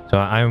 So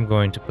I'm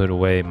going to put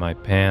away my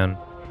pan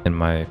and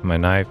my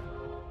knife,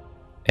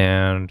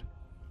 and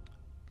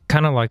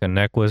kind of like a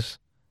necklace,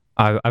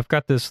 I've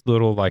got this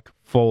little like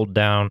fold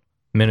down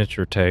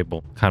miniature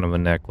table, kind of a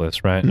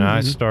necklace, right? And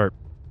I start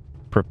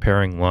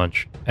preparing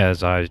lunch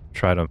as I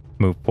try to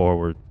move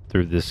forward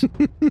through this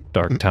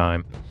dark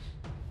time.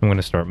 I'm going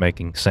to start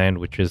making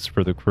sandwiches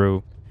for the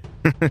crew.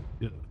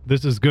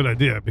 This is a good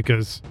idea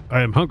because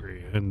I am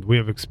hungry and we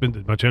have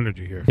expended much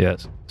energy here.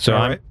 Yes. So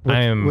All right.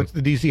 What's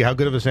the DC? How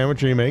good of a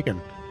sandwich are you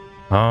making?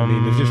 I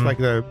mean, is this like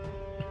the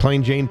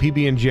plain Jane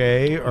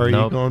PB&J, or are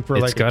you going for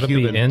like a Cuban? It's got to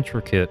be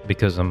intricate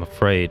because I'm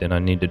afraid and I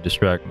need to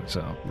distract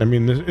myself. I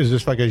mean, is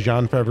this like a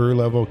Jean Favreau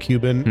level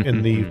Cuban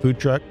in the food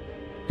truck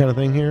kind of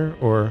thing here,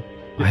 or?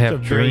 I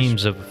have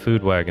dreams of a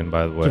food wagon,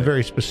 by the way. It's a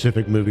very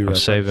specific movie. I'm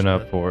saving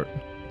up for it.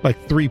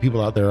 Like 3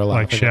 people out there are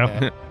like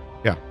chef.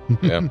 Yeah.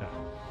 Yeah.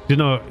 You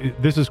know,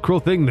 this is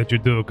cruel thing that you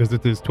do because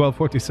it is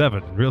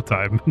 12:47 in real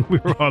time. We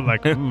were all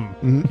like,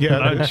 yeah.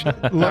 lunch.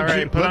 All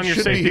right, put on your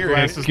safety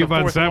glasses. Give The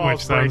on fourth sandwich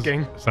wall's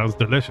breaking. sounds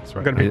delicious,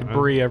 right? Gonna be now.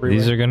 debris everywhere.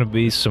 These are going to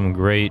be some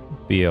great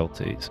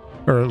BLTs.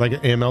 Or like an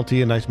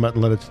MLT, a nice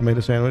mutton lettuce tomato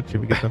sandwich.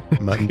 If you get some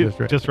mutton just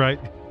right. Just right.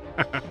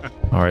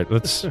 All right,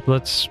 let's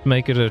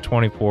make it a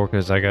 24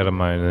 because I got a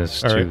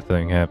 -2 All right.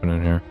 thing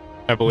happening here.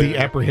 I believe The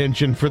it.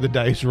 apprehension for the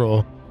dice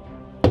roll.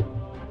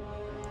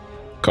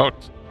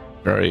 Cocked.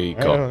 Very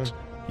cocked.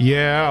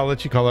 Yeah, I'll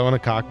let you call that one a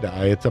cock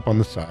die. It's up on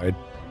the side.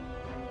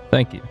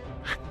 Thank you.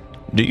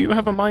 Do you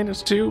have a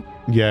 -2?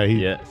 Yeah,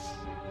 Yes.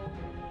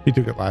 he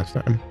took it last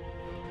time.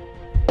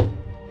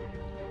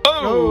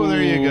 Oh,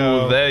 there you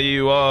go. There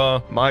you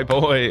are, my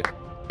boy.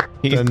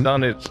 He's Then-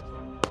 done it.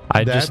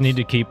 I That's- just need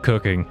to keep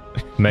cooking,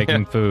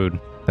 making food.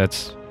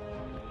 That's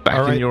Back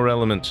All right. in your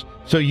element.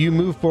 So you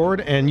move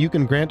forward, and you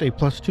can grant a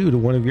 +2 to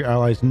one of your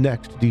allies'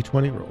 next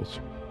D20 rolls.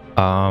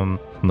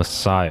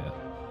 Messiah.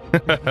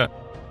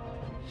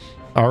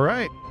 All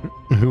right.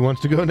 Who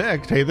wants to go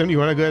next? Hatham, you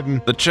want to go ahead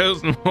and The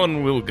chosen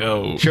one will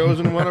go.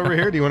 chosen one over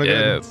here? Do you want to go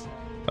ahead? Yes.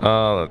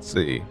 Let's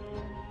see.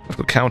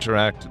 To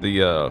counteract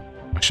the,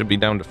 I should be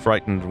down to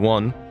frightened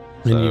 1.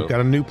 And So, you've got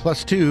a new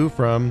 +2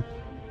 from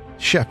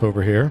Chef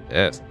over here.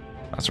 yes,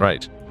 that's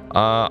right.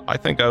 I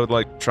think I would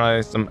like to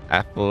try some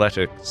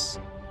athletics.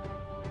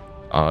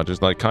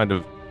 Just like kind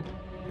of,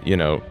 you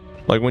know,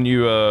 like when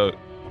you,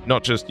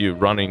 not just you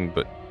running,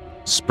 but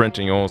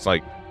sprinting, almost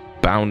like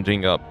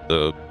bounding up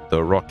the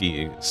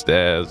rocky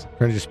stairs.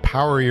 Trying to just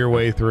power your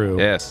way through.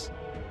 Yes.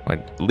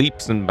 Like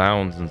leaps and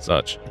bounds and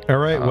such. All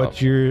right.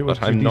 What's your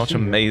But I'm DC not here?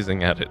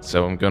 amazing at it,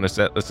 so I'm going to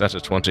set this at a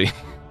 20.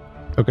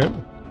 Okay.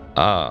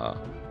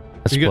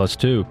 That's You get-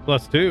 +2.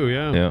 +2,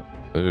 yeah.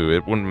 Yeah. Ooh,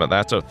 it wouldn't matter.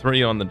 That's a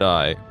 3 on the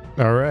die.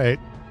 All right.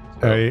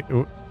 So- All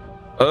right.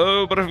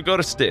 Oh, but I've got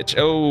a stitch.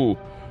 Oh.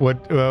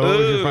 What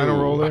was your final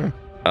Ooh. roll there?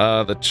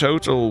 The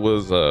total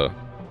was, the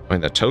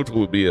total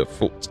would be a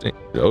 14.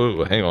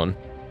 Oh, hang on.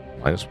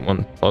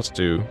 -1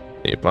 +2,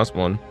 8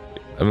 +1,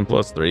 11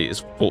 +3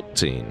 is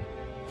 14.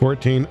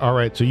 14. All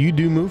right. So you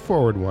do move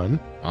forward 1,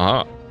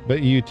 Ah,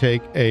 but you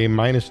take a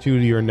 -2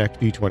 to your next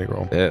D20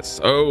 roll. yes.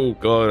 Oh,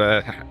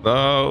 God.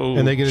 Oh,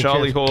 And they get a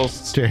Charlie chance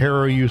Horse. to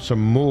harrow you some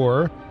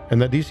more.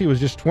 And that DC was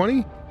just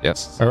 20?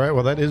 Yes. All right.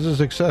 Well, that is a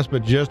success,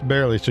 but just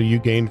barely. So you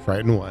gain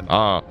frighten 1.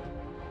 Ah,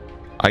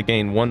 I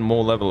gain 1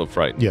 more level of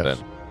fright. Yes. Then.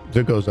 So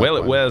it goes up. Well,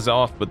 it 1. wears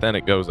off, but then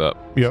it goes up.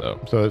 Yep. So,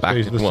 So it back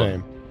stays at the 1.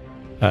 same.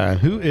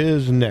 Who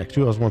is next?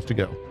 Who else wants to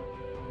go?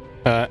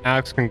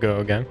 Alex can go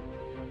again.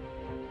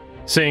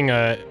 Seeing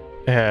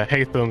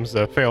Hatham's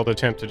failed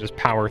attempt to just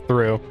power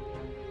through.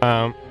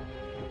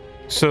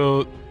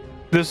 So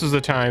this is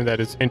a time that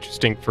is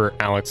interesting for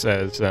Alex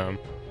as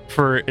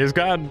for his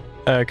god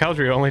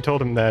Caldry only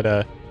told him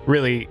that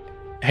really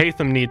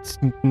Hatham needs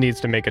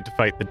to make it to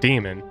fight the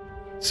demon.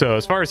 So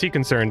as far as he's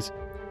concerned,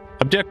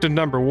 objective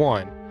number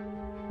 1,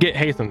 get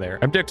Hatham there.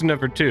 Objective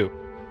number 2,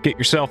 get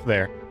yourself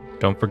there.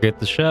 Don't forget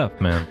the chef,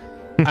 man.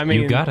 I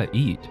mean, You gotta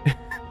eat.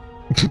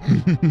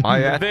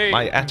 My They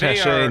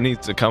attaché are-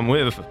 needs to come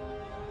with,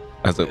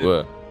 as it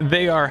were.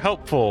 they are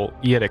helpful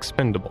yet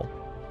expendable.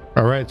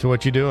 All right. So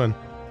what you doing?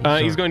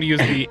 He's going to use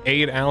the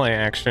aid ally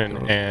action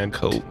and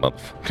Cold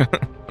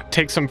motherfucker.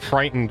 take some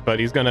frightened, but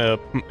he's gonna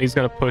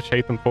push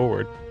Hatham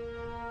forward.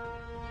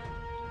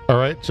 All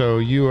right. So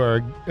you are.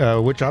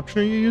 Which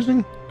option are you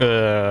using?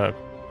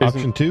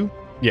 Option 2.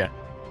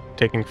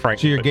 Taking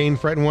frightened. So you're but- gaining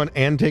frighten 1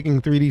 and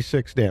taking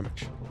 3d6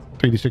 damage.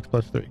 3d6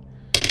 plus 3.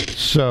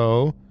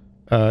 So,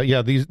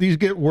 yeah, these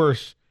get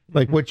worse.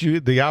 Like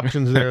the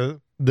options there,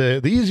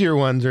 the easier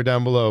ones are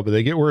down below, but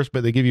they get worse,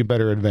 but they give you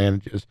better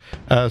advantages.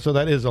 So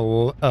that is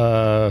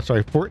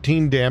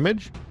 14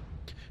 damage.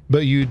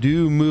 but you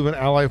do move an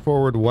ally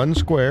forward 1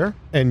 square,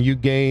 and they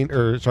gain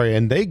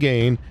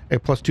a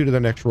 +2 to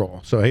their next roll.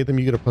 So Hatham,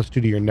 you get a +2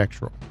 to your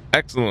next roll.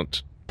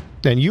 Excellent.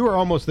 And you are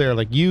almost there.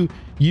 Like you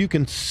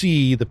can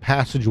see the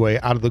passageway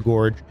out of the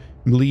gorge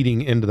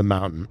leading into the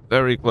mountain.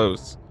 Very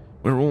close.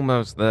 We're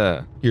almost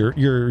there.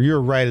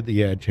 You're right at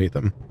the edge,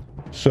 Hatham.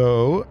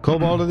 So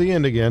Kobold to the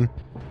end again.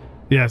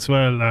 Yes,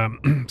 well,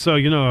 so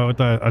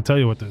I'll tell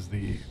you what is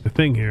the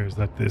thing here is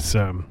that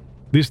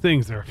these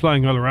things, they're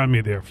flying all around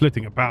me, they're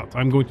flitting about.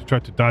 I'm going to try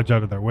to dodge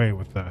out of their way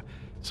with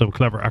some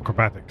clever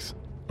acrobatics.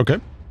 Okay.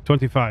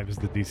 25 is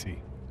the DC.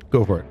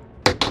 Go for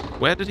it.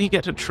 Where did he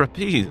get a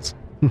trapeze?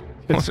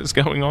 What is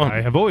going on? I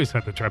have always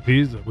had the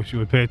trapeze. I wish you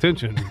would pay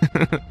attention.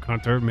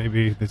 Hunter,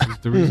 maybe this is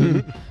the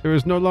reason there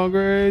is no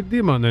longer a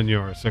demon in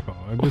your sickle.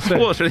 I'm just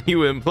saying. What are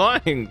you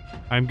implying?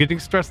 I'm getting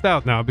stressed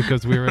out now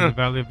because we're in the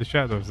Valley of the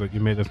Shadows that you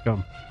made us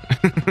come.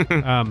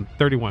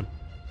 31.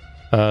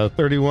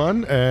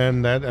 31,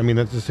 and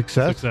that's a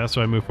success. Success,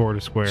 so I move forward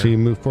a square. So you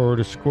move forward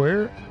a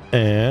square,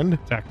 and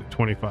attacked at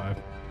 25.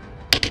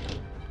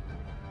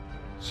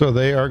 so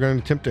they are going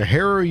to attempt to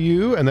harrow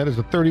you, and that is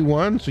a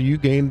 31. So you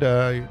gained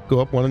go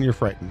up 1 and you're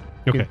frightened.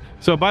 Okay.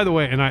 So by the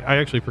way, and I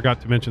actually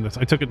forgot to mention this.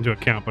 I took it into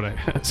account, but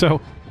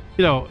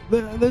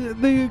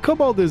the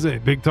Kobold is a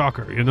big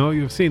talker.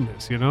 You've seen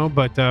this.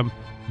 But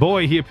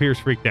boy, he appears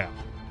freaked out.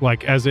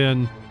 Like as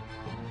in,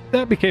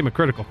 that became a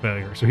critical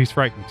failure, so he's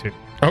frightened too.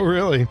 Oh,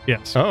 really?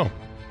 Yes. Oh.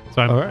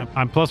 So All right.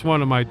 I'm +1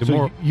 on my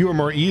So you are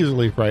more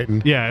easily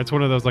frightened. Yeah, it's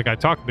one of those like I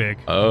talk big.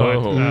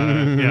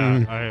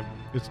 Oh. But,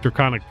 it's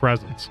draconic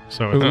presence.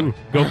 So it's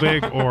go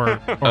big or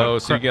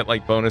So you get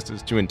like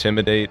bonuses to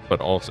intimidate, but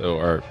also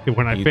are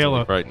when I fail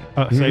a frightened.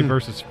 save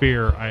versus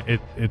fear,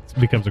 it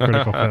becomes a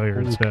critical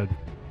failure instead.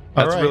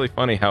 That's right. really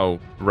funny how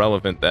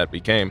relevant that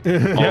became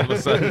all of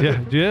a sudden. Yeah,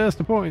 just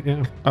the point.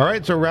 Yeah. All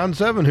right, so round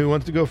 7. Who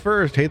wants to go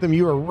first? Hatham,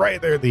 you are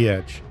right there at the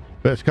edge.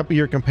 But a couple of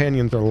your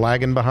companions are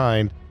lagging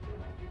behind.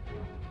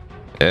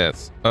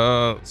 Yes.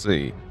 Let's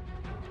see.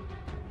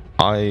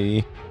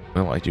 I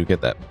do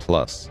get that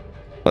plus.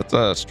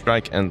 Let's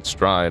strike and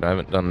stride. I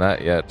haven't done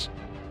that yet.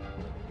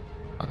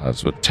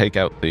 So take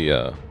out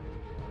that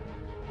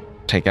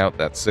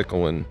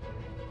sickle and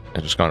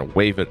just kind of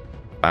wave it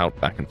out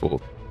back and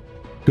forth.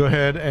 Go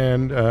ahead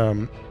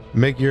and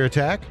make your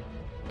attack.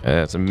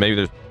 So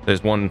maybe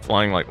there's one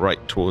flying like right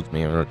towards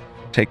me. I'm gonna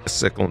take the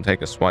sickle and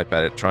take a swipe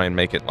at it, try and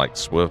make it like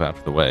swerve out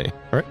of the way.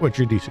 All right, what's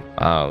your DC?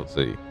 Let's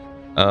see.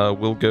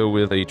 We'll go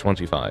with a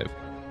 25.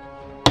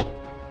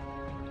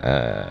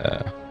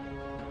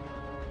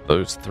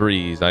 Those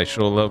 3s. I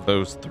sure love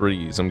those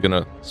 3s. I'm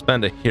gonna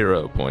spend a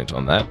hero point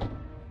on that.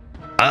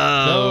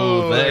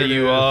 Oh, there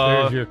you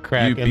are. There's your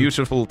Kraken. You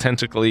beautiful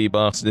tentacly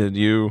bastard,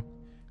 you.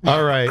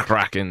 All right.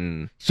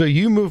 Kraken. So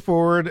you move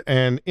forward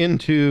and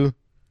into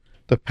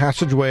the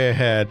passageway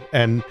ahead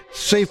and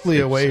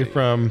safely away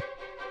from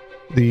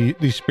the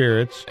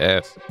spirits.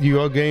 Yes. You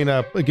will give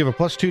a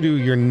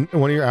 +2 to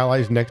one of your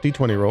allies' next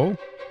D20 roll.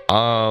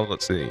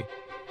 Let's see.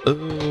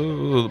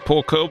 The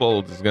poor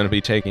Kobold is going to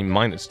be taking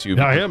 -2.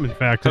 I am, in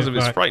fact. Because of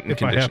his frightened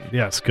condition.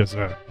 Yes, because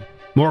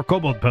more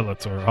Kobold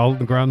pellets are all on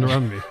the ground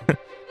around me.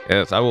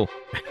 Yes, I will.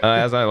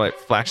 As I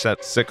flash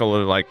that sickle,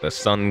 the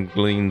sun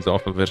gleams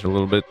off of it a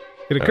little bit.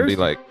 It I'll occurs be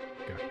like,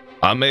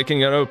 I'm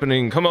making an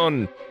opening. Come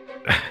on.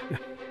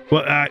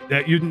 Well,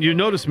 you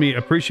notice me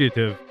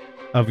appreciative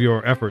of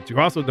your efforts. You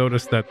also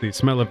notice that the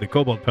smell of the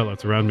Kobold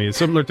pellets around me is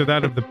similar to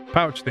that of the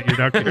pouch that you're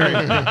now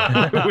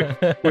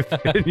carrying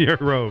within your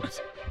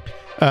robes.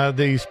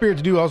 The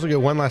spirits do also get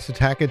one last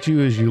attack at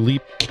you as you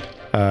leap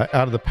out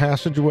of the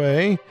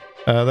passageway.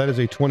 That is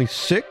a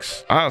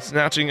 26.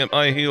 Snatching at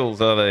my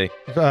heels, are they?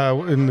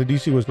 And the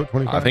DC was what,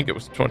 25? I think it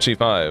was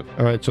 25.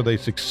 All right, so they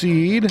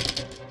succeed.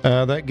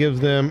 That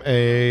gives them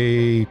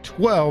a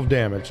 12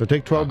 damage. So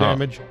take 12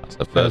 damage. That's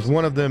the first. As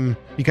one of them,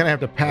 you kind of have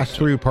to pass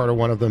through part of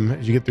one of them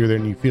as you get through there,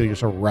 and you feel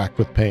yourself racked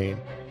with pain.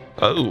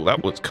 Oh,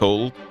 that was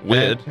cold.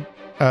 Weird.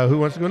 And, who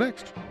wants to go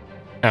next?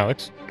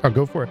 Alex. I'll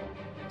go for it.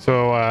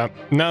 So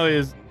now that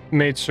he's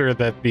made sure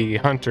that the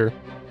hunter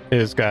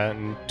has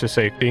gotten to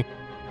safety.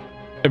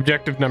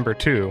 Objective number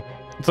 2.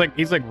 It's like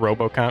he's like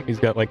RoboCop. He's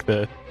got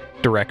the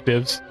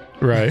directives.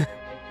 Right.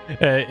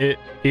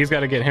 He's got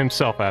to get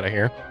himself out of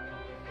here.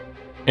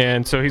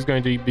 And so he's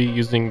going to be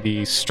using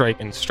the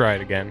strike and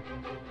stride again.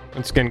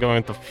 It's going to go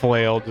with the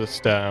flail,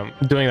 just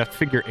doing that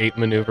figure 8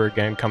 maneuver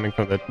again, coming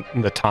from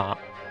the top.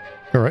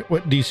 All right.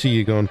 What DC are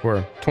you going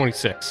for?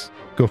 26.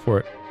 Go for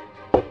it.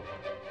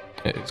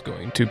 It is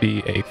going to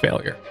be a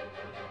failure.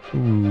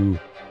 Ooh.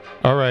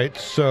 All right.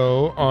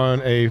 So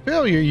on a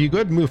failure, you go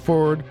ahead and move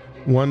forward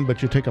 1,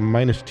 but you take a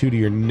 -2 to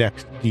your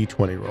next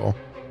D20 roll.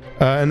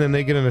 And then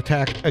they get an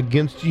attack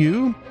against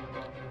you,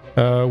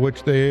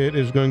 which it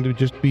is going to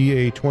just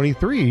be a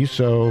 23.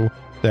 So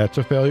that's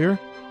a failure.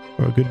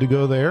 We're good to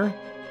go there.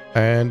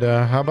 And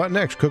how about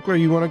next? Cookler,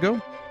 you want to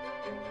go?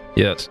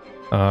 Yes.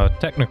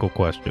 Technical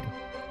question.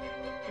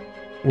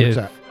 What's If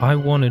that? I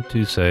wanted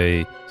to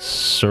say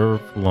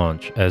serve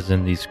lunch, as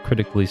in these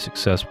critically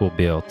successful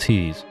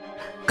BLTs,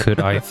 could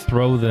I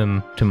throw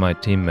them to my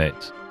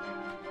teammates?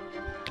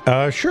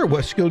 Sure.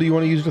 What skill do you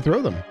want to use to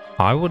throw them?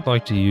 I would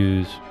like to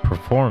use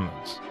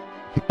performance,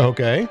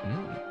 Okay.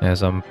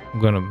 as I'm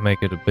going to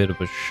make it a bit of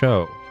a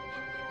show.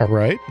 All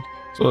right.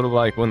 Sort of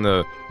like when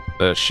the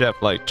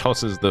chef like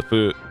tosses the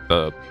food,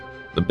 the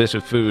bit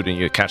of food, and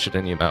you catch it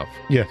in your mouth.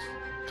 Yes.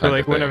 Or kind like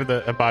of thing. whenever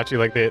the hibachi,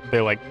 like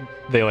they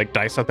like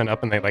dice something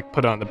up and they like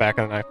put it on the back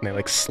of the knife and they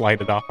like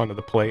slide it off onto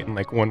the plate in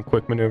like one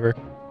quick maneuver.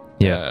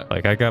 Yeah,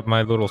 like I got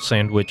my little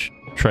sandwich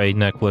tray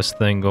necklace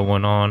thing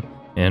going on,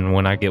 and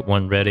when I get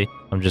one ready,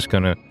 I'm just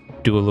going to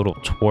do a little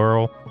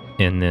twirl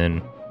and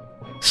then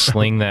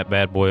sling that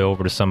bad boy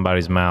over to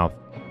somebody's mouth.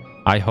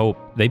 I hope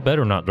they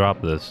better not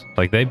drop this.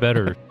 Like, they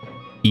better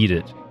eat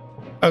it.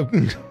 Oh,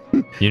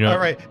 You know? all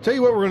right. Tell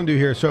you what we're going to do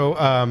here. So,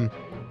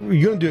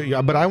 you're going to do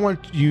it, but I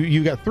want you.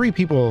 You got 3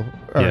 people.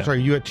 Yeah.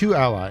 Sorry, you got 2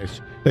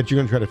 allies that you're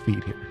going to try to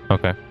feed here.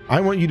 Okay.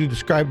 I want you to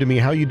describe to me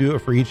how you do it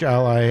for each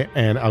ally,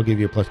 and I'll give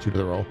you a +2 to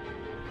the roll.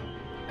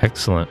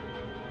 Excellent.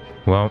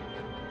 Well,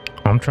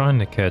 I'm trying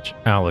to catch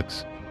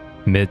Alex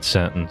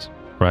mid-sentence,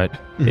 right?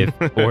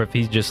 Or if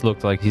he just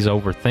looks like he's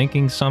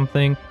overthinking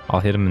something, I'll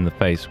hit him in the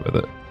face with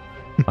it.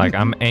 Like,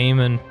 I'm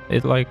aiming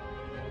it like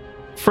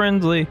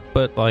friendly,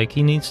 but like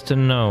he needs to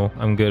know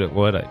I'm good at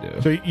what I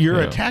do. So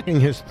you're Yeah. attacking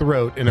his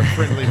throat in a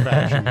friendly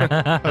fashion.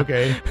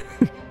 Okay.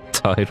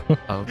 Title.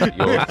 Oh,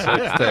 your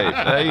sex tape.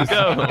 There you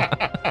go.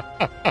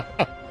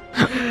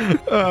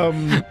 All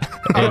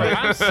right.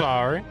 I'm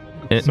sorry.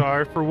 And-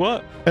 Sorry for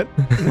what? And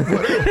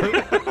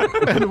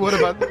what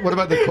about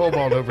the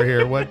kobold over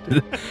here? What?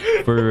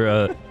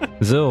 For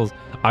Zills,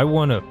 I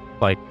want to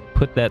like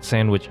put that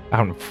sandwich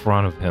out in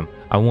front of him.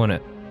 I want to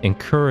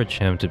encourage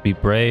him to be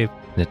brave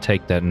and to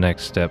take that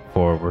next step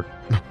forward.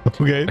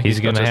 Okay. He's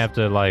gonna just- have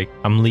to like.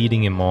 I'm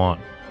leading him on.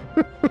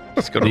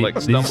 It's gonna like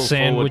stumble These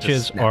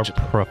sandwiches are forward to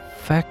snatch it.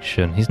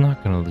 perfection. He's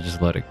not gonna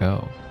just let it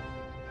go.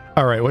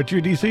 All right. What's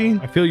your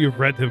DC? I feel you've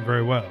read him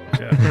very well.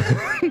 Yeah.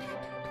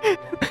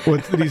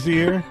 What's the DC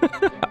here?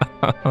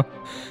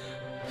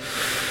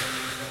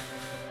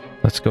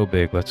 Let's go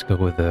big. Let's go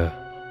with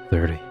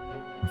 30.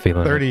 I'm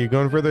feeling 30. You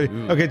going for the?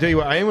 Ooh. Okay. Tell you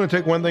what. I am going to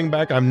take one thing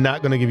back. I'm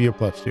not going to give you a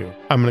 +2.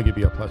 I'm going to give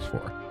you a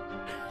 +4.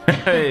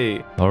 Hey,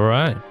 it. All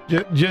right.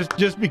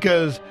 Just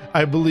because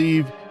I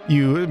believe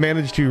you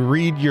managed to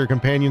read your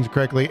companions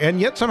correctly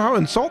and yet somehow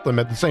insult them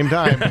at the same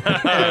time.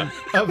 And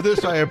of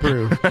this, I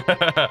approve.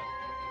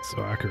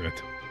 So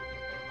accurate.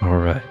 All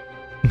right.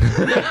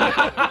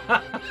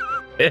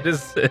 It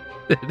is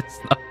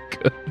not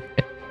good.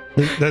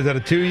 Is that a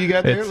 2 you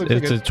got there? Looks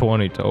It's like a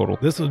 20 total.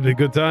 This would be a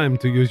good time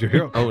to use your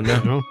hero. Oh, no.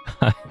 You know?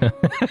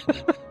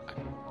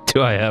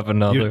 Do I have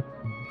another?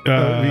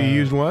 you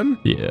used one?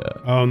 Yeah.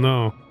 Oh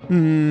no.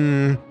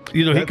 Hmm.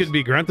 You know, he That's- could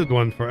be granted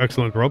one for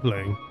excellent role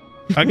playing.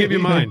 I give you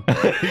mine.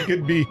 He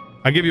could be.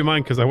 I give you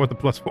mine because I want the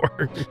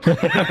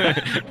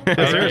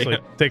 +4. Seriously,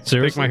 take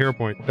Seriously? my hero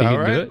point. You All can do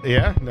right. it?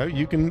 Yeah. No,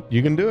 you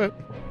can do it.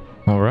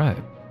 All right.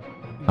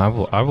 I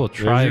will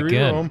try There's your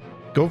again. reroll.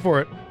 Go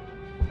for it.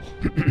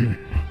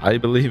 I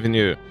believe in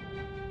you.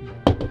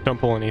 Don't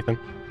pull anything.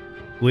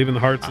 Believe in the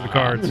hearts of the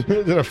cards.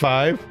 Is it a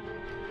 5?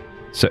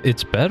 So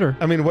it's better.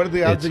 I mean, what are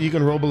the odds It's- that you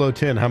can roll below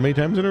 10? How many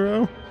times in a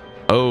row?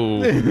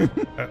 Oh,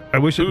 I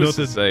wish it who's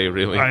to noted say,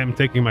 really? I am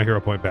taking my hero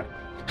point back.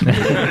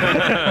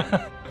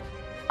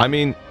 I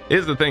mean,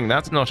 here's the thing.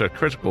 That's not a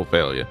critical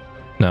failure.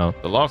 No.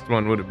 The last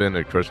one would have been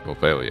a critical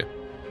failure.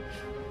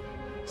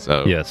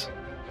 So, Yes.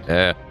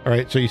 yeah. All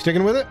right. So you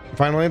sticking with it?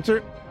 Final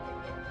answer?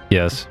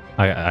 Yes.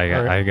 All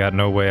right. I got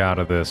no way out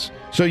of this.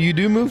 So you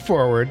do move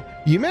forward.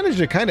 You manage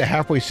to kind of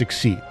halfway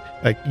succeed.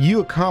 Like you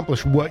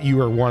accomplished what you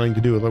were wanting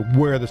to do, like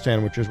where the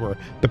sandwiches were.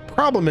 The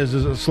problem is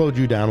it slowed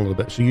you down a little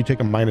bit. So you take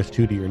a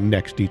 -2 to your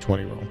next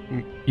D20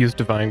 roll. Use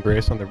divine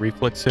grace on the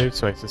reflex save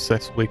so I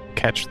successfully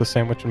catch the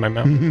sandwich in my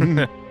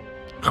mouth.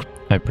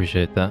 I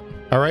appreciate that.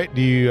 All right.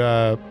 Do you?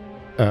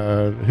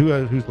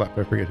 Who's left?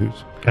 I forget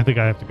who's. I think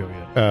I have to go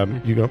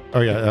yet. You go.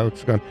 Oh yeah, Alex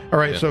is gone. All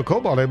right. Yeah. So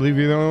Kobold, I believe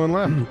you're the only one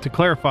left. To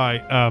clarify,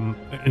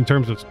 in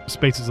terms of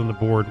spaces on the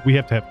board, we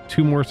have to have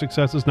 2 more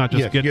successes, not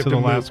just Yes, get you to have the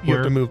move, last You have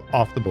square. to move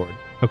off the board.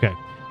 Okay.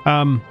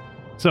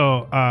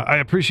 So I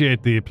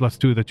appreciate the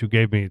 +2 that you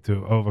gave me to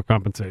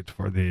overcompensate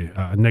for the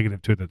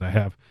 -2 that I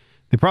have.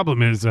 The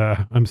problem is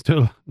I'm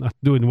still not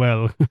doing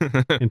well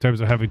in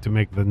terms of having to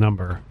make the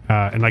number,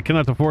 and I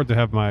cannot afford to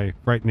have my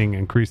frightening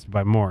increased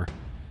by more.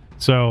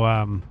 So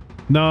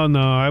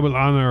no, I will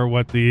honor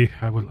what the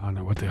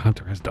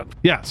hunter has done.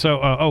 Yeah. So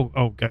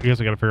I guess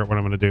I got to figure out what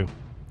I'm going to do.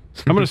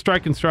 I'm going to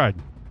strike in stride.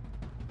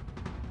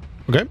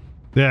 Okay.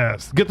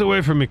 Yes, get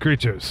away from me,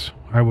 creatures.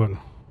 I will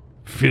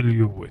fill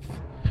you with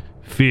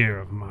fear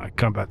of my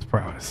combat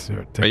prowess.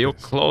 Here, take Are your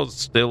this. claws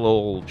still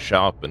all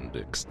sharp and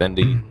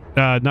extendy?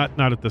 Not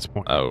at this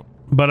point. Oh,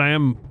 But I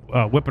am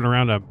whipping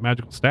around a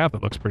magical staff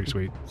that looks pretty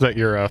sweet. Is that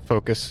your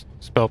focus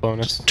spell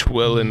bonus?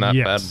 twirling that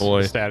Yes. bad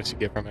boy. The status you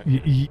get from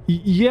it.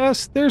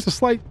 Yes, there's a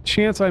slight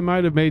chance I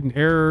might have made an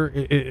error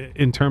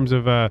in terms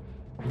of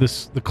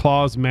the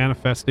claws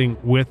manifesting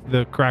with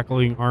the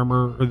crackling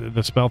armor or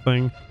the spell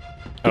thing?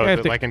 Oh, I is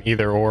it like an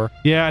either or?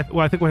 Yeah,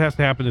 I think what has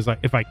to happen is like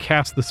if I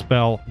cast the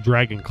spell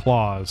Dragon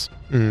Claws,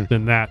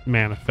 then that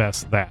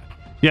manifests that.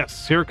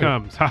 Yes, here it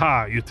comes.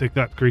 Haha, you take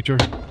that, creature.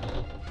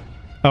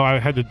 Oh, I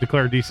had to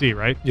declare DC,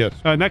 right? Yes.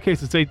 In that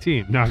case, it's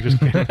 18. No, I'm just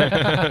kidding. Go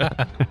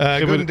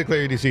ahead and declare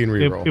your DC and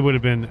reroll. It would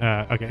have been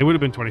okay. It would have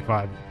been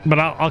 25, but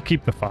I'll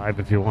keep the 5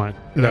 if you want.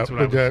 No,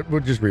 we'll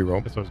just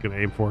reroll. That's what I was going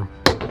to aim for.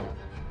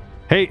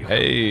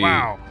 Hey!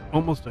 Wow!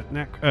 Almost a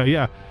neck.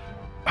 Yeah.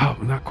 Oh,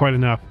 not quite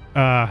enough.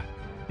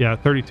 Yeah,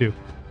 32.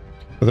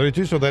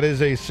 32. So that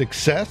is a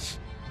success.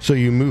 So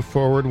you move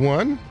forward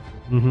 1.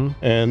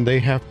 And they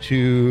have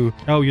to.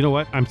 Oh, you know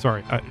what? I'm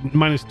sorry.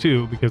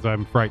 -2 because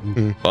I'm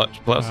frightened. But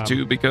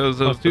 +2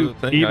 because of the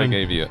thing even. I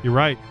gave you. You're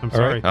right. I'm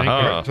sorry. Right. Thank you.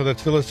 Right, so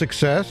that's still a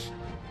success.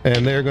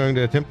 And they're going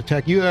to attempt to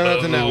attack you.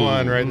 That's in that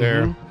one right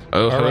there.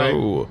 Oh, All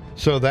right.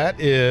 So that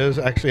is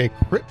actually a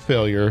crit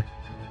failure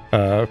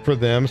for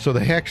them. So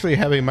they actually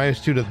have a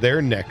 -2 to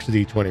their next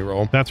D20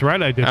 roll. That's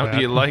right. I did How that.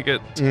 do you like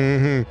it?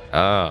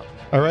 All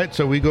right.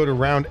 So we go to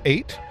round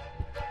 8.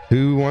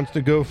 Who wants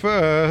to go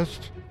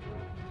first?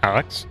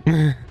 Alex?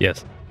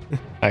 Yes.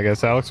 I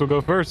guess Alex will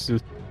go first.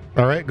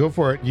 All right, go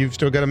for it. You've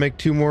still got to make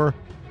two more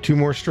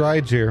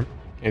strides here.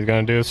 He's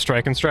going to do a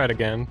strike and stride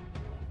again.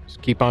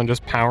 Just keep on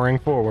just powering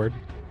forward.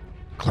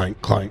 Clank,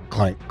 clank,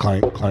 clank,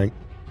 clank, clank.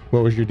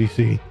 What was your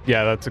DC?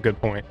 Yeah, that's a good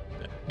point.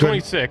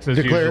 26 as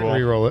Declare usual. it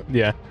and reroll it.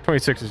 Yeah,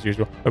 26 as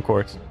usual, of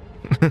course.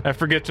 I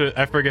forget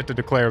to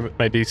declare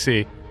my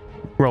DC.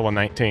 Roll a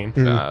 19.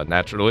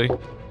 Naturally.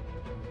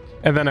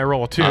 And then I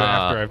roll a 2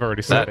 after I've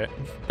already said it.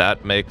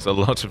 That makes a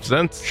lot of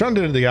sense. Sean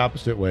did it the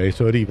opposite way,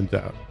 so it evens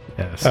out.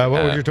 Yes.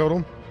 What was your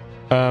total?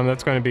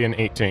 That's going to be an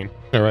 18.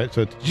 All right,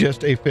 so it's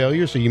just a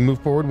failure. So you move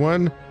forward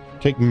 1,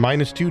 take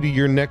 -2 to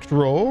your next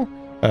roll.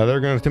 They're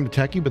going to attempt to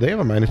attack you, but they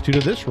have a -2 to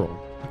this roll,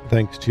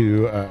 thanks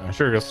to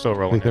Sure, you'll still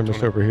roll a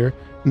Thermos over here.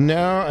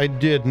 No, I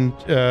didn't.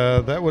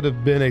 That would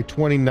have been a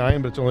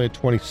 29, but it's only a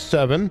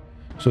 27,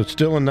 so it's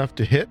still enough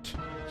to hit.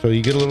 So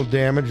you get a little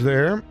damage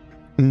there.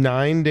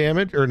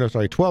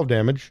 12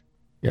 damage.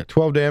 Yeah,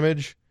 12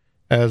 damage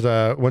as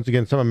once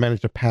again someone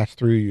managed to pass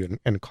through you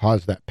and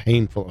cause that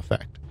painful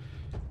effect.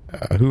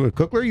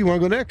 Cookler, you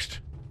want to go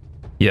next?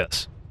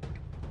 Yes.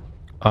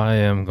 I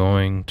am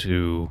going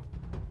to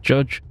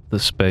judge the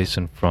space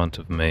in front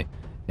of me,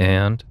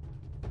 and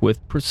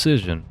with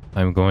precision,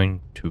 I'm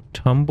going to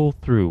tumble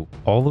through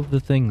all of the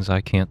things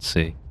I can't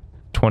see.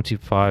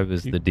 25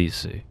 is the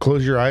DC.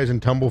 Close your eyes and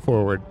tumble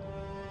forward.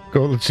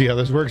 Go, let's see how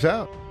this works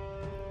out.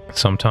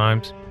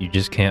 Sometimes you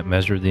just can't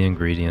measure the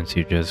ingredients.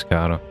 You just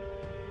gotta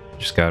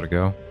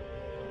go.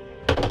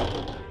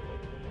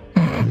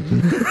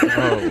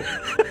 Oh.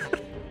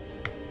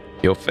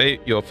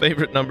 Your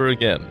favorite number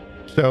again.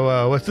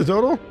 So what's the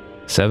total?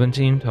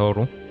 17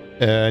 total.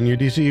 And your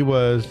DC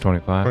was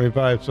 25.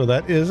 25. So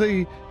it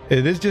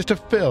is just a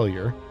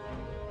failure.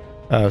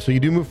 So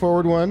you do move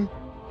forward 1.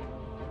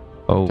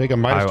 Oh, Take a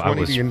 -20 I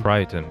was to your...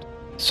 frightened.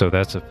 So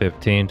that's a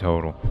 15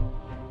 total.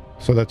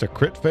 So that's a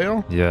crit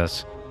fail?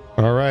 Yes.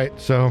 All right.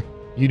 So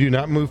you do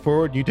not move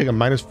forward. You take a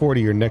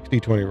 -40 your next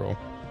D20 roll.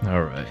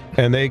 All right.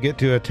 And they get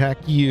to attack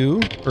you,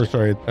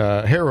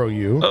 harrow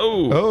you.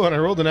 Oh, And I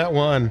rolled a nat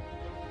 1.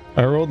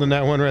 I rolled the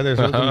nat 1 right there.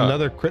 So it's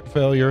another crit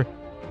failure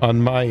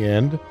on my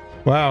end.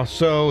 Wow.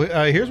 So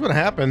here's what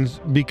happens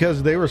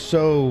because they were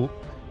so,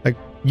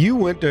 you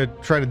went to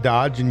try to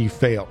dodge and you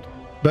failed.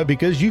 But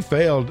because you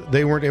failed,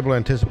 they weren't able to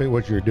anticipate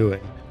what you're doing.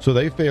 So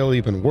they fail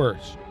even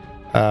worse.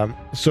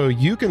 So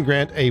you can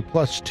grant a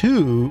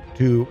 +2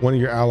 to one of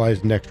your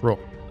allies' next roll.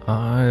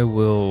 I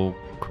will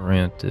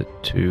grant it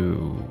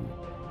to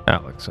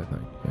Alex, I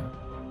think. Yeah.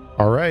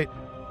 All right.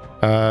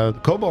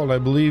 Kobold, I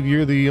believe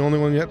you're the only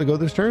one yet to go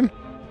this turn.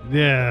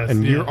 Yes.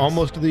 And you're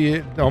almost to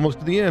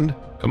the end.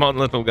 come on,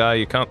 little guy.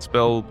 You can't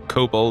spell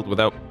kobold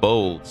without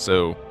bold,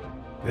 so...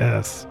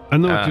 Yes, I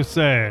know what you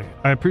say.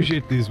 I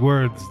appreciate these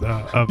words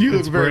of you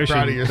look very inspiration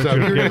proud of yourself.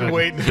 that You're you've just given.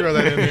 waiting to throw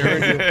that in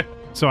there.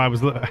 So I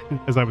was,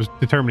 as I was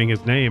determining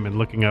his name and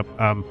looking up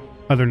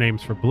other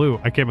names for blue,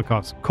 I came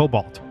across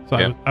Cobalt. So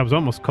Yeah. I was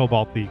almost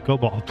Cobalt the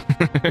Cobalt.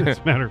 It's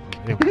a matter of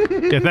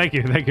anyway. Yeah, thank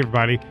you,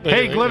 everybody.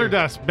 Hey, glitter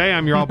dust!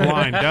 Bam, you're all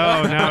blind.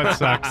 Oh, now it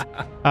sucks.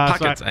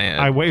 Pockets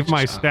I wave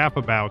my staff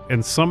about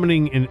and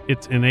summoning in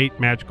its innate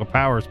magical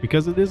powers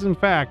because it is in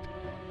fact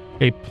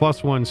a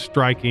 +1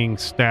 striking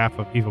staff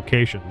of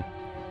evocation.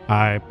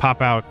 I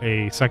pop out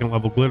a 2nd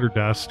level glitter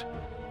dust.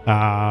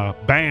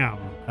 Bam!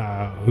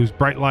 Whose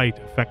bright light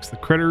affects the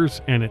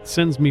critters, and it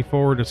sends me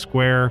forward a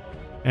square.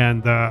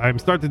 And I'm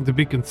starting to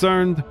be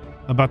concerned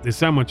about the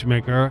sandwich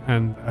maker,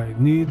 and I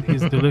need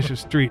his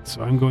delicious treats,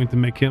 so I'm going to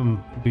make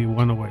him be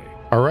one away.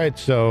 All right,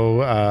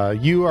 so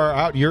you are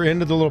out. You're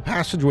into the little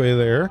passageway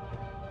there,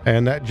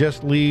 and that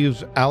just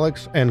leaves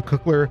Alex and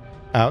Cookler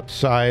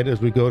outside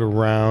as we go to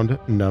round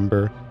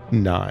number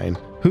 9.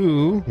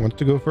 Who wants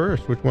to go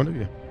first? Which one of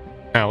you?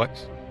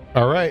 Alex.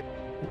 All right.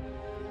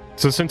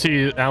 So since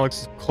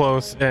Alex is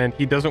close and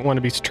he doesn't want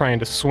to be trying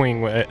to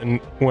swing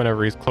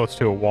whenever he's close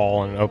to a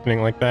wall and an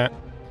opening like that,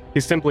 he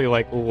simply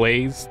like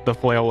lays the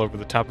flail over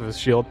the top of his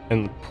shield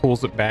and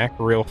pulls it back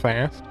real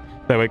fast.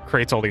 That way it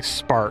creates all these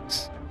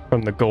sparks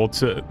from the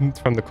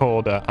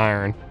cold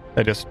iron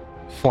that just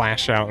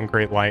flash out and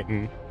create light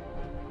and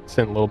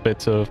send little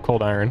bits of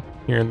cold iron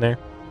here and there.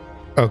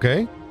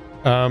 Okay.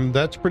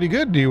 That's pretty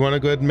good. Do you want to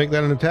go ahead and make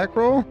that an attack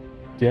roll?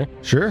 Yeah.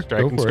 Sure.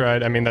 Strike and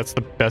stride. I mean, that's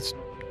the best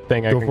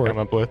thing I can come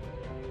up with.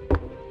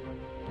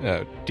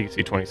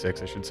 DC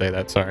 26, I should say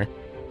that. Sorry.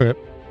 Yep.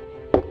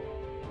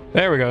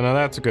 There we go. Now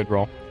that's a good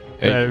roll.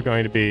 That is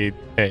going to be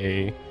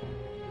a...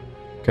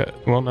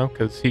 Well, no,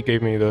 because he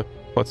gave me the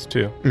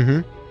 +2.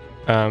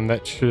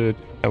 Mm-hmm.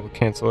 I will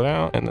cancel it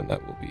out, and then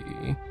that will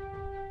be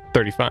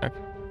 35.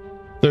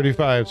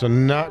 35, so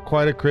not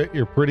quite a crit.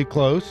 You're pretty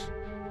close.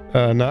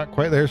 Not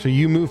quite there. So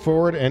you move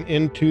forward and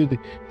into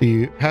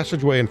the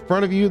passageway in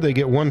front of you. They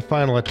get one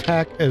final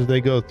attack as they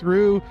go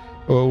through,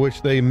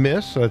 which they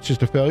miss. So it's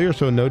just a failure,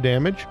 so no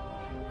damage.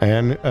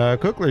 And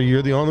Cookler,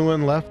 you're the only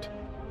one left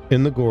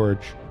in the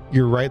gorge.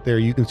 You're right there.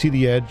 You can see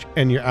the edge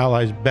and your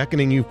allies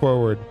beckoning you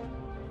forward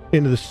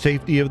into the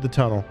safety of the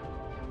tunnel.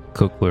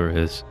 Cookler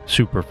is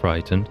super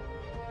frightened.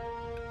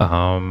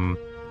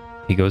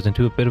 He goes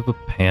into a bit of a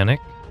panic.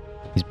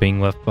 He's being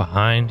left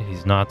behind.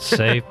 He's not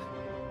safe.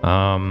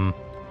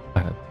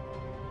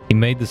 He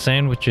made the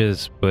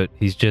sandwiches, but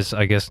he's just,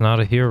 I guess, not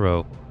a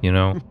hero, you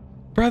know?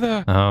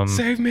 Brother,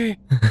 save me!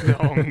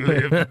 Long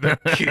live the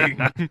king!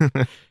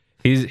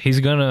 He's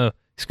gonna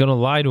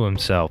lie to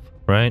himself,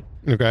 right?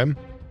 Okay.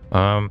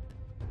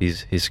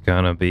 He's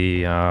gonna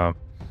be bad.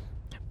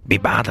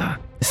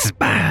 This is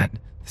bad.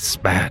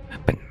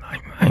 But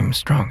I'm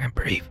strong. I'm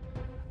brave.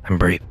 I'm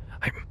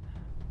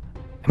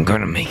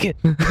gonna make it.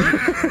 You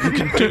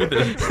can do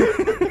this.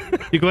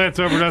 You glance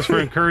over at us for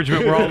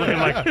encouragement. We're all looking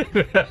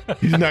like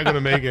He's not going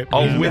to make it.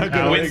 Oh, He's not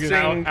gonna make it.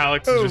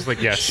 Alex is just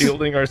like, yes.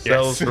 Shielding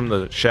ourselves Yes. from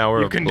the shower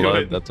You of can do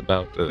blood it. that's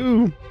about to...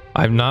 Ooh.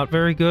 I'm not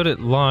very good at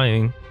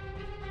lying,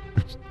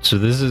 so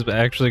this is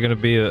actually going to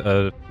be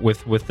a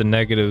with the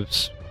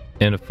negatives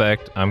in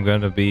effect. I'm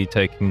going to be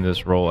taking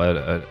this roll at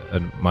a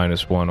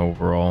 -1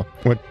 overall.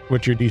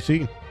 What's your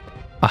DC?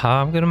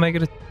 I'm going to make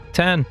it a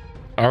 10.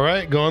 All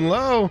right, going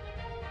low.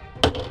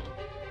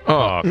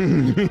 Oh,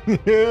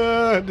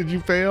 Yeah, did you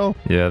fail?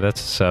 Yeah,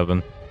 that's a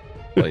 7.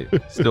 like,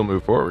 still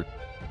move forward.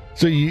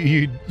 So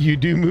you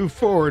do move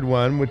forward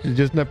one, which is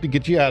just enough to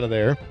get you out of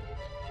there.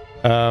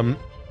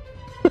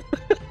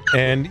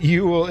 And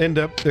you will end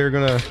up, they're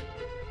going to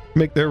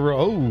make their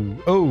roll.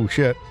 Oh,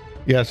 shit.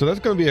 Yeah, so that's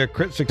going to be a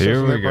crit success. Here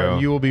on we their part, go.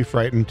 and you will be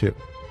frightened too.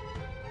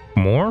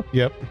 More?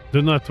 Yep.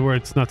 they're not to where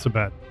it's not so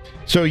bad.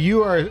 So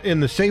you are in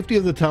the safety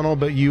of the tunnel,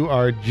 but you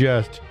are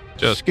just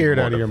scared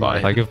out of your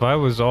mind. mortified. Like if I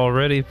was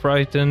already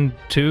frightened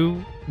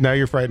 2? Now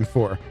you're frightened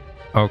 4.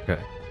 Okay.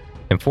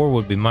 And 4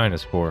 would be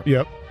 -4.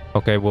 Yep.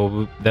 Okay,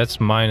 well, that's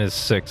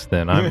 -6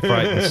 then. I'm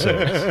frightened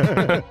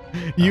 6.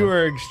 You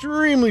are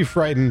extremely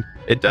frightened.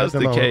 It does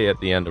At the decay at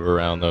the end of a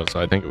round, though, so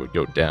I think it would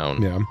go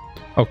down. Yeah.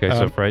 Okay,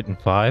 so frightened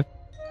 5?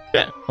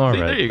 Yeah. All See,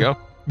 right. there you go.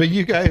 But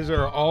you guys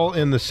are all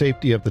in the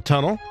safety of the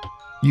tunnel.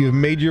 You've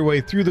made your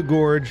way through the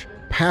gorge,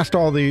 past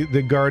all the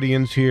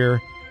guardians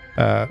here.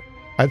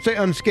 I'd say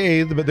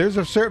unscathed, but there's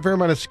a fair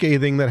amount of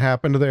scathing that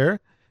happened there.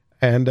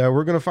 And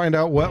we're going to find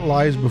out what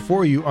lies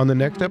before you on the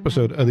next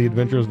episode of the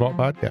Adventurers Vault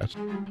podcast.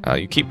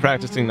 You keep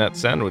practicing that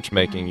sandwich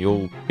making,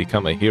 you'll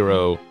become a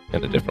hero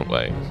in a different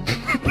way.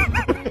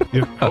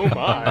 Oh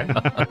my.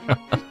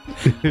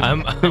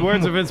 The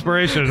words of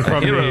inspiration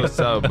from Hero the,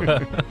 sub.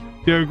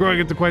 you're growing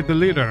into quite the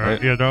leader,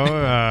 Right. you know,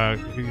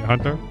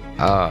 Hunter.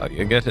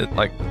 You get it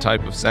like the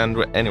type of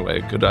sandwich.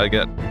 Anyway, could I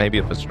get maybe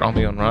a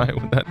pastrami on rye?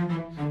 Would that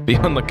be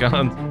on the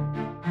cards?